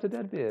love to Captain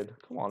Deadbeard.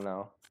 Come on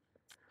now.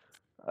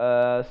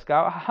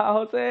 Scout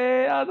House.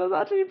 Hey, that's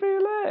actually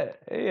pretty lit.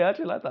 Hey, I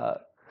actually like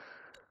that.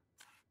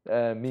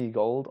 Me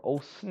gold. Oh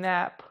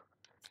snap.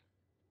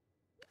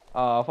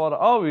 I thought.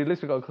 Oh, at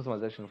least we got a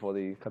customization for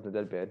the Captain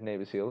Deadbeard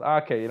Navy Seal.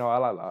 Okay, you know I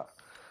like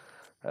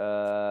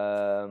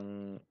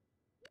that.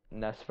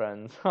 Nest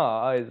friends.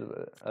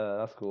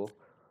 That's cool.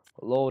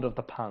 Lord of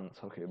the Pants.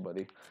 Okay,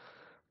 buddy.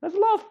 There's a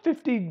lot of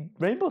 50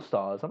 rainbow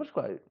stars. I'm just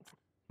quite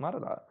mad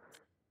at that.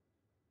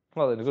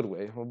 Well, in a good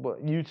way.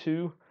 But you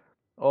two.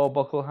 Oh,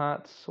 buckle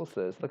hats. What's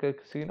this? Like a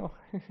casino?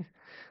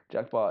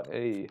 Jackpot.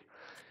 Hey.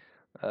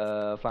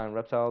 Flying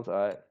reptiles.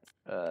 Alright.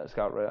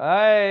 Scout ray.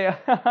 Hey!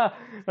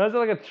 That's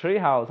like a tree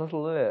house. That's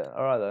lit.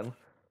 Alright then.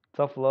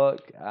 Tough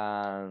luck.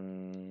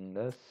 And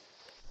this.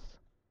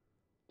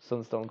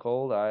 Sunstone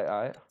Cold.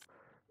 Alright.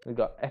 We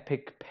got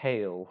Epic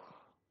Pale.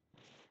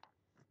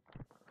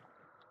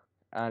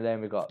 And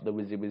then we got the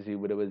Wizard.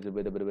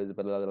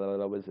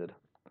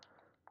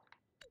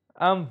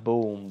 And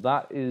boom.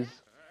 That is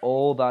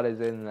all that is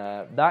in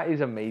there. That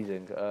is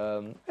amazing.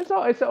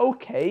 It's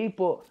okay,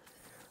 but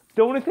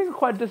the only thing I'm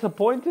quite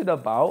disappointed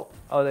about.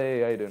 Oh,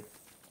 there how you doing?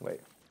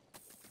 Wait.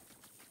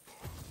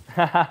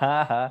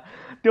 The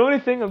only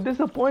thing I'm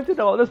disappointed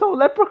about, there's no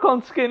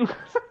leprechaun skin.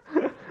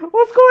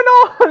 What's going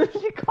on?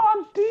 You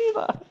can't do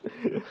that.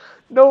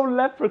 No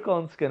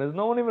leprechaun skin. Has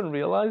no one even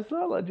realized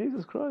that? Like,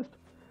 Jesus Christ.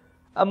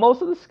 And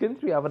most of the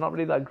skins we have are not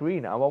really that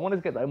green. I wanted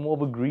to get like more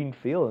of a green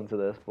feel into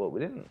this, but we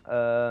didn't.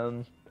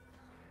 I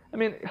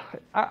mean,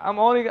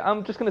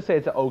 I'm just gonna say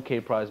it's an okay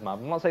prize map.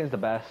 I'm not saying it's the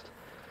best.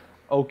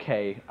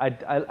 Okay,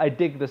 I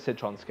dig the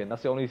Citron skin.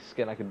 That's the only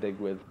skin I can dig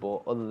with.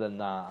 But other than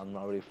that, I'm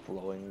not really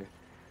flowing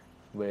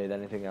with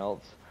anything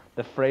else.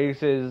 The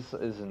phrases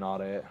is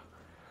not it.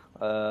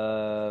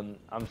 I'm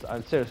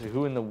seriously,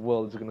 who in the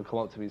world is gonna come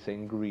up to me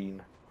saying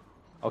green?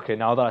 Okay,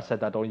 now that I said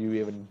that, don't you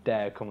even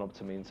dare come up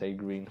to me and say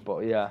green.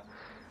 But yeah,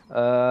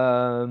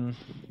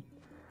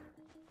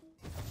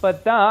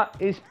 but that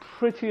is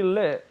pretty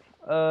lit.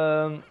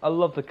 I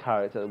love the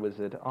character, the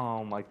wizard.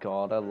 Oh my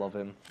god, I love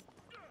him.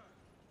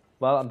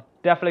 Well, I'm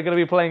definitely going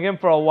to be playing him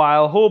for a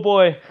while. Oh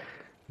boy,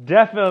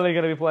 definitely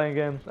going to be playing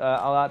him.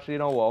 I'll actually, you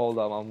know what, hold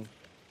on, I'm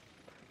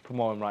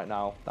promoting him right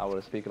now. That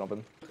was speaking of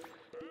him.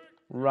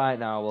 Right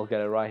now, we'll get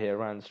it right here,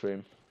 right on the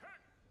stream.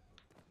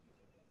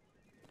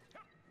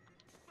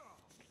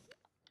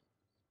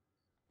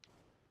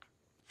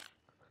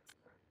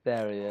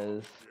 There he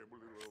is.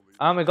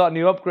 And we got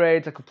new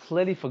upgrades. I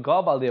completely forgot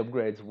about the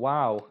upgrades.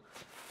 Wow.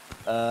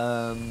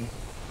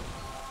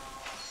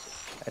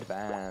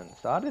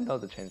 Advanced. I didn't know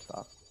they changed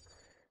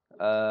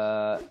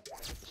that.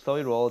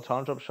 Slowly roll.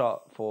 Challenge up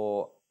shot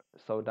for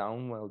slow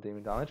down while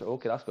dealing damage.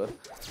 Okay, that's good.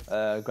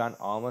 Grant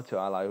armor to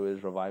ally who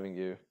is reviving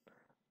you.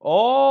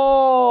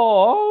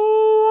 Oh,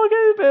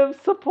 okay, a bit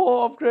of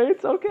support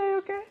upgrades.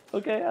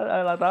 Okay,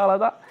 I like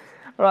that.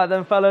 Alright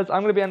then, fellas,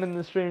 I'm going to be ending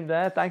the stream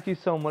there. Thank you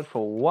so much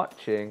for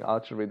watching.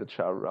 I'll just read the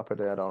chat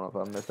rapidly. I don't know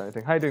if I missed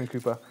anything. How you doing,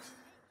 Cooper?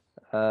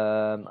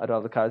 I don't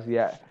have the character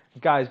yet.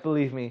 Guys,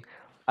 believe me,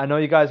 I know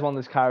you guys want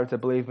this character.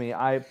 Believe me,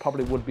 I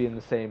probably would be in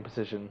the same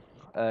position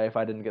if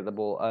I didn't get the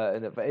ball.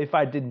 If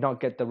I did not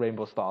get the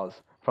rainbow stars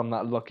from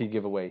that lucky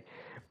giveaway.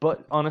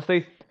 But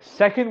honestly,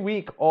 second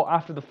week or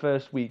after the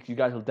first week, you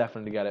guys will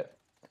definitely get it.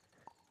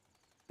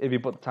 If you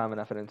put the time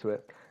and effort into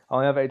it. I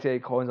only have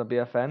 88 coins on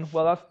BFN.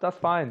 Well, that's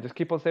fine. Just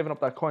keep on saving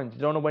up that coins.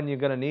 You don't know when you're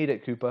going to need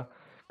it, Cooper.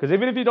 Because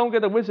even if you don't get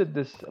the wizard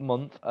this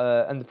month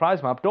and the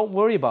prize map, don't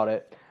worry about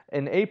it.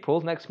 In April,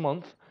 next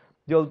month,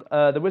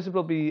 the wizard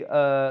will be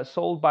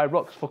sold by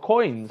Rux for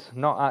coins,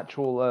 not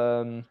actual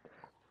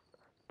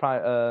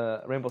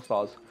rainbow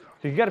stars.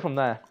 So you can get it from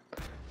there.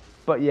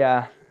 But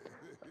yeah.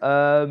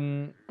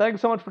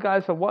 Thanks so much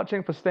guys for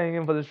watching, for staying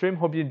in for the stream.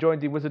 Hope you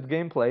enjoyed the wizard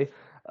gameplay.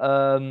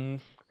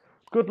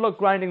 Good luck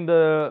grinding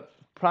the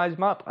prize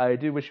map. I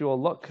do wish you all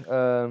luck.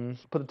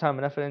 Put the time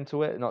and effort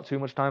into it. Not too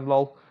much time,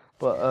 lol.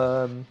 But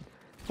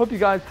hope you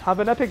guys have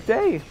an epic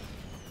day.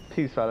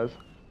 Peace, fellas.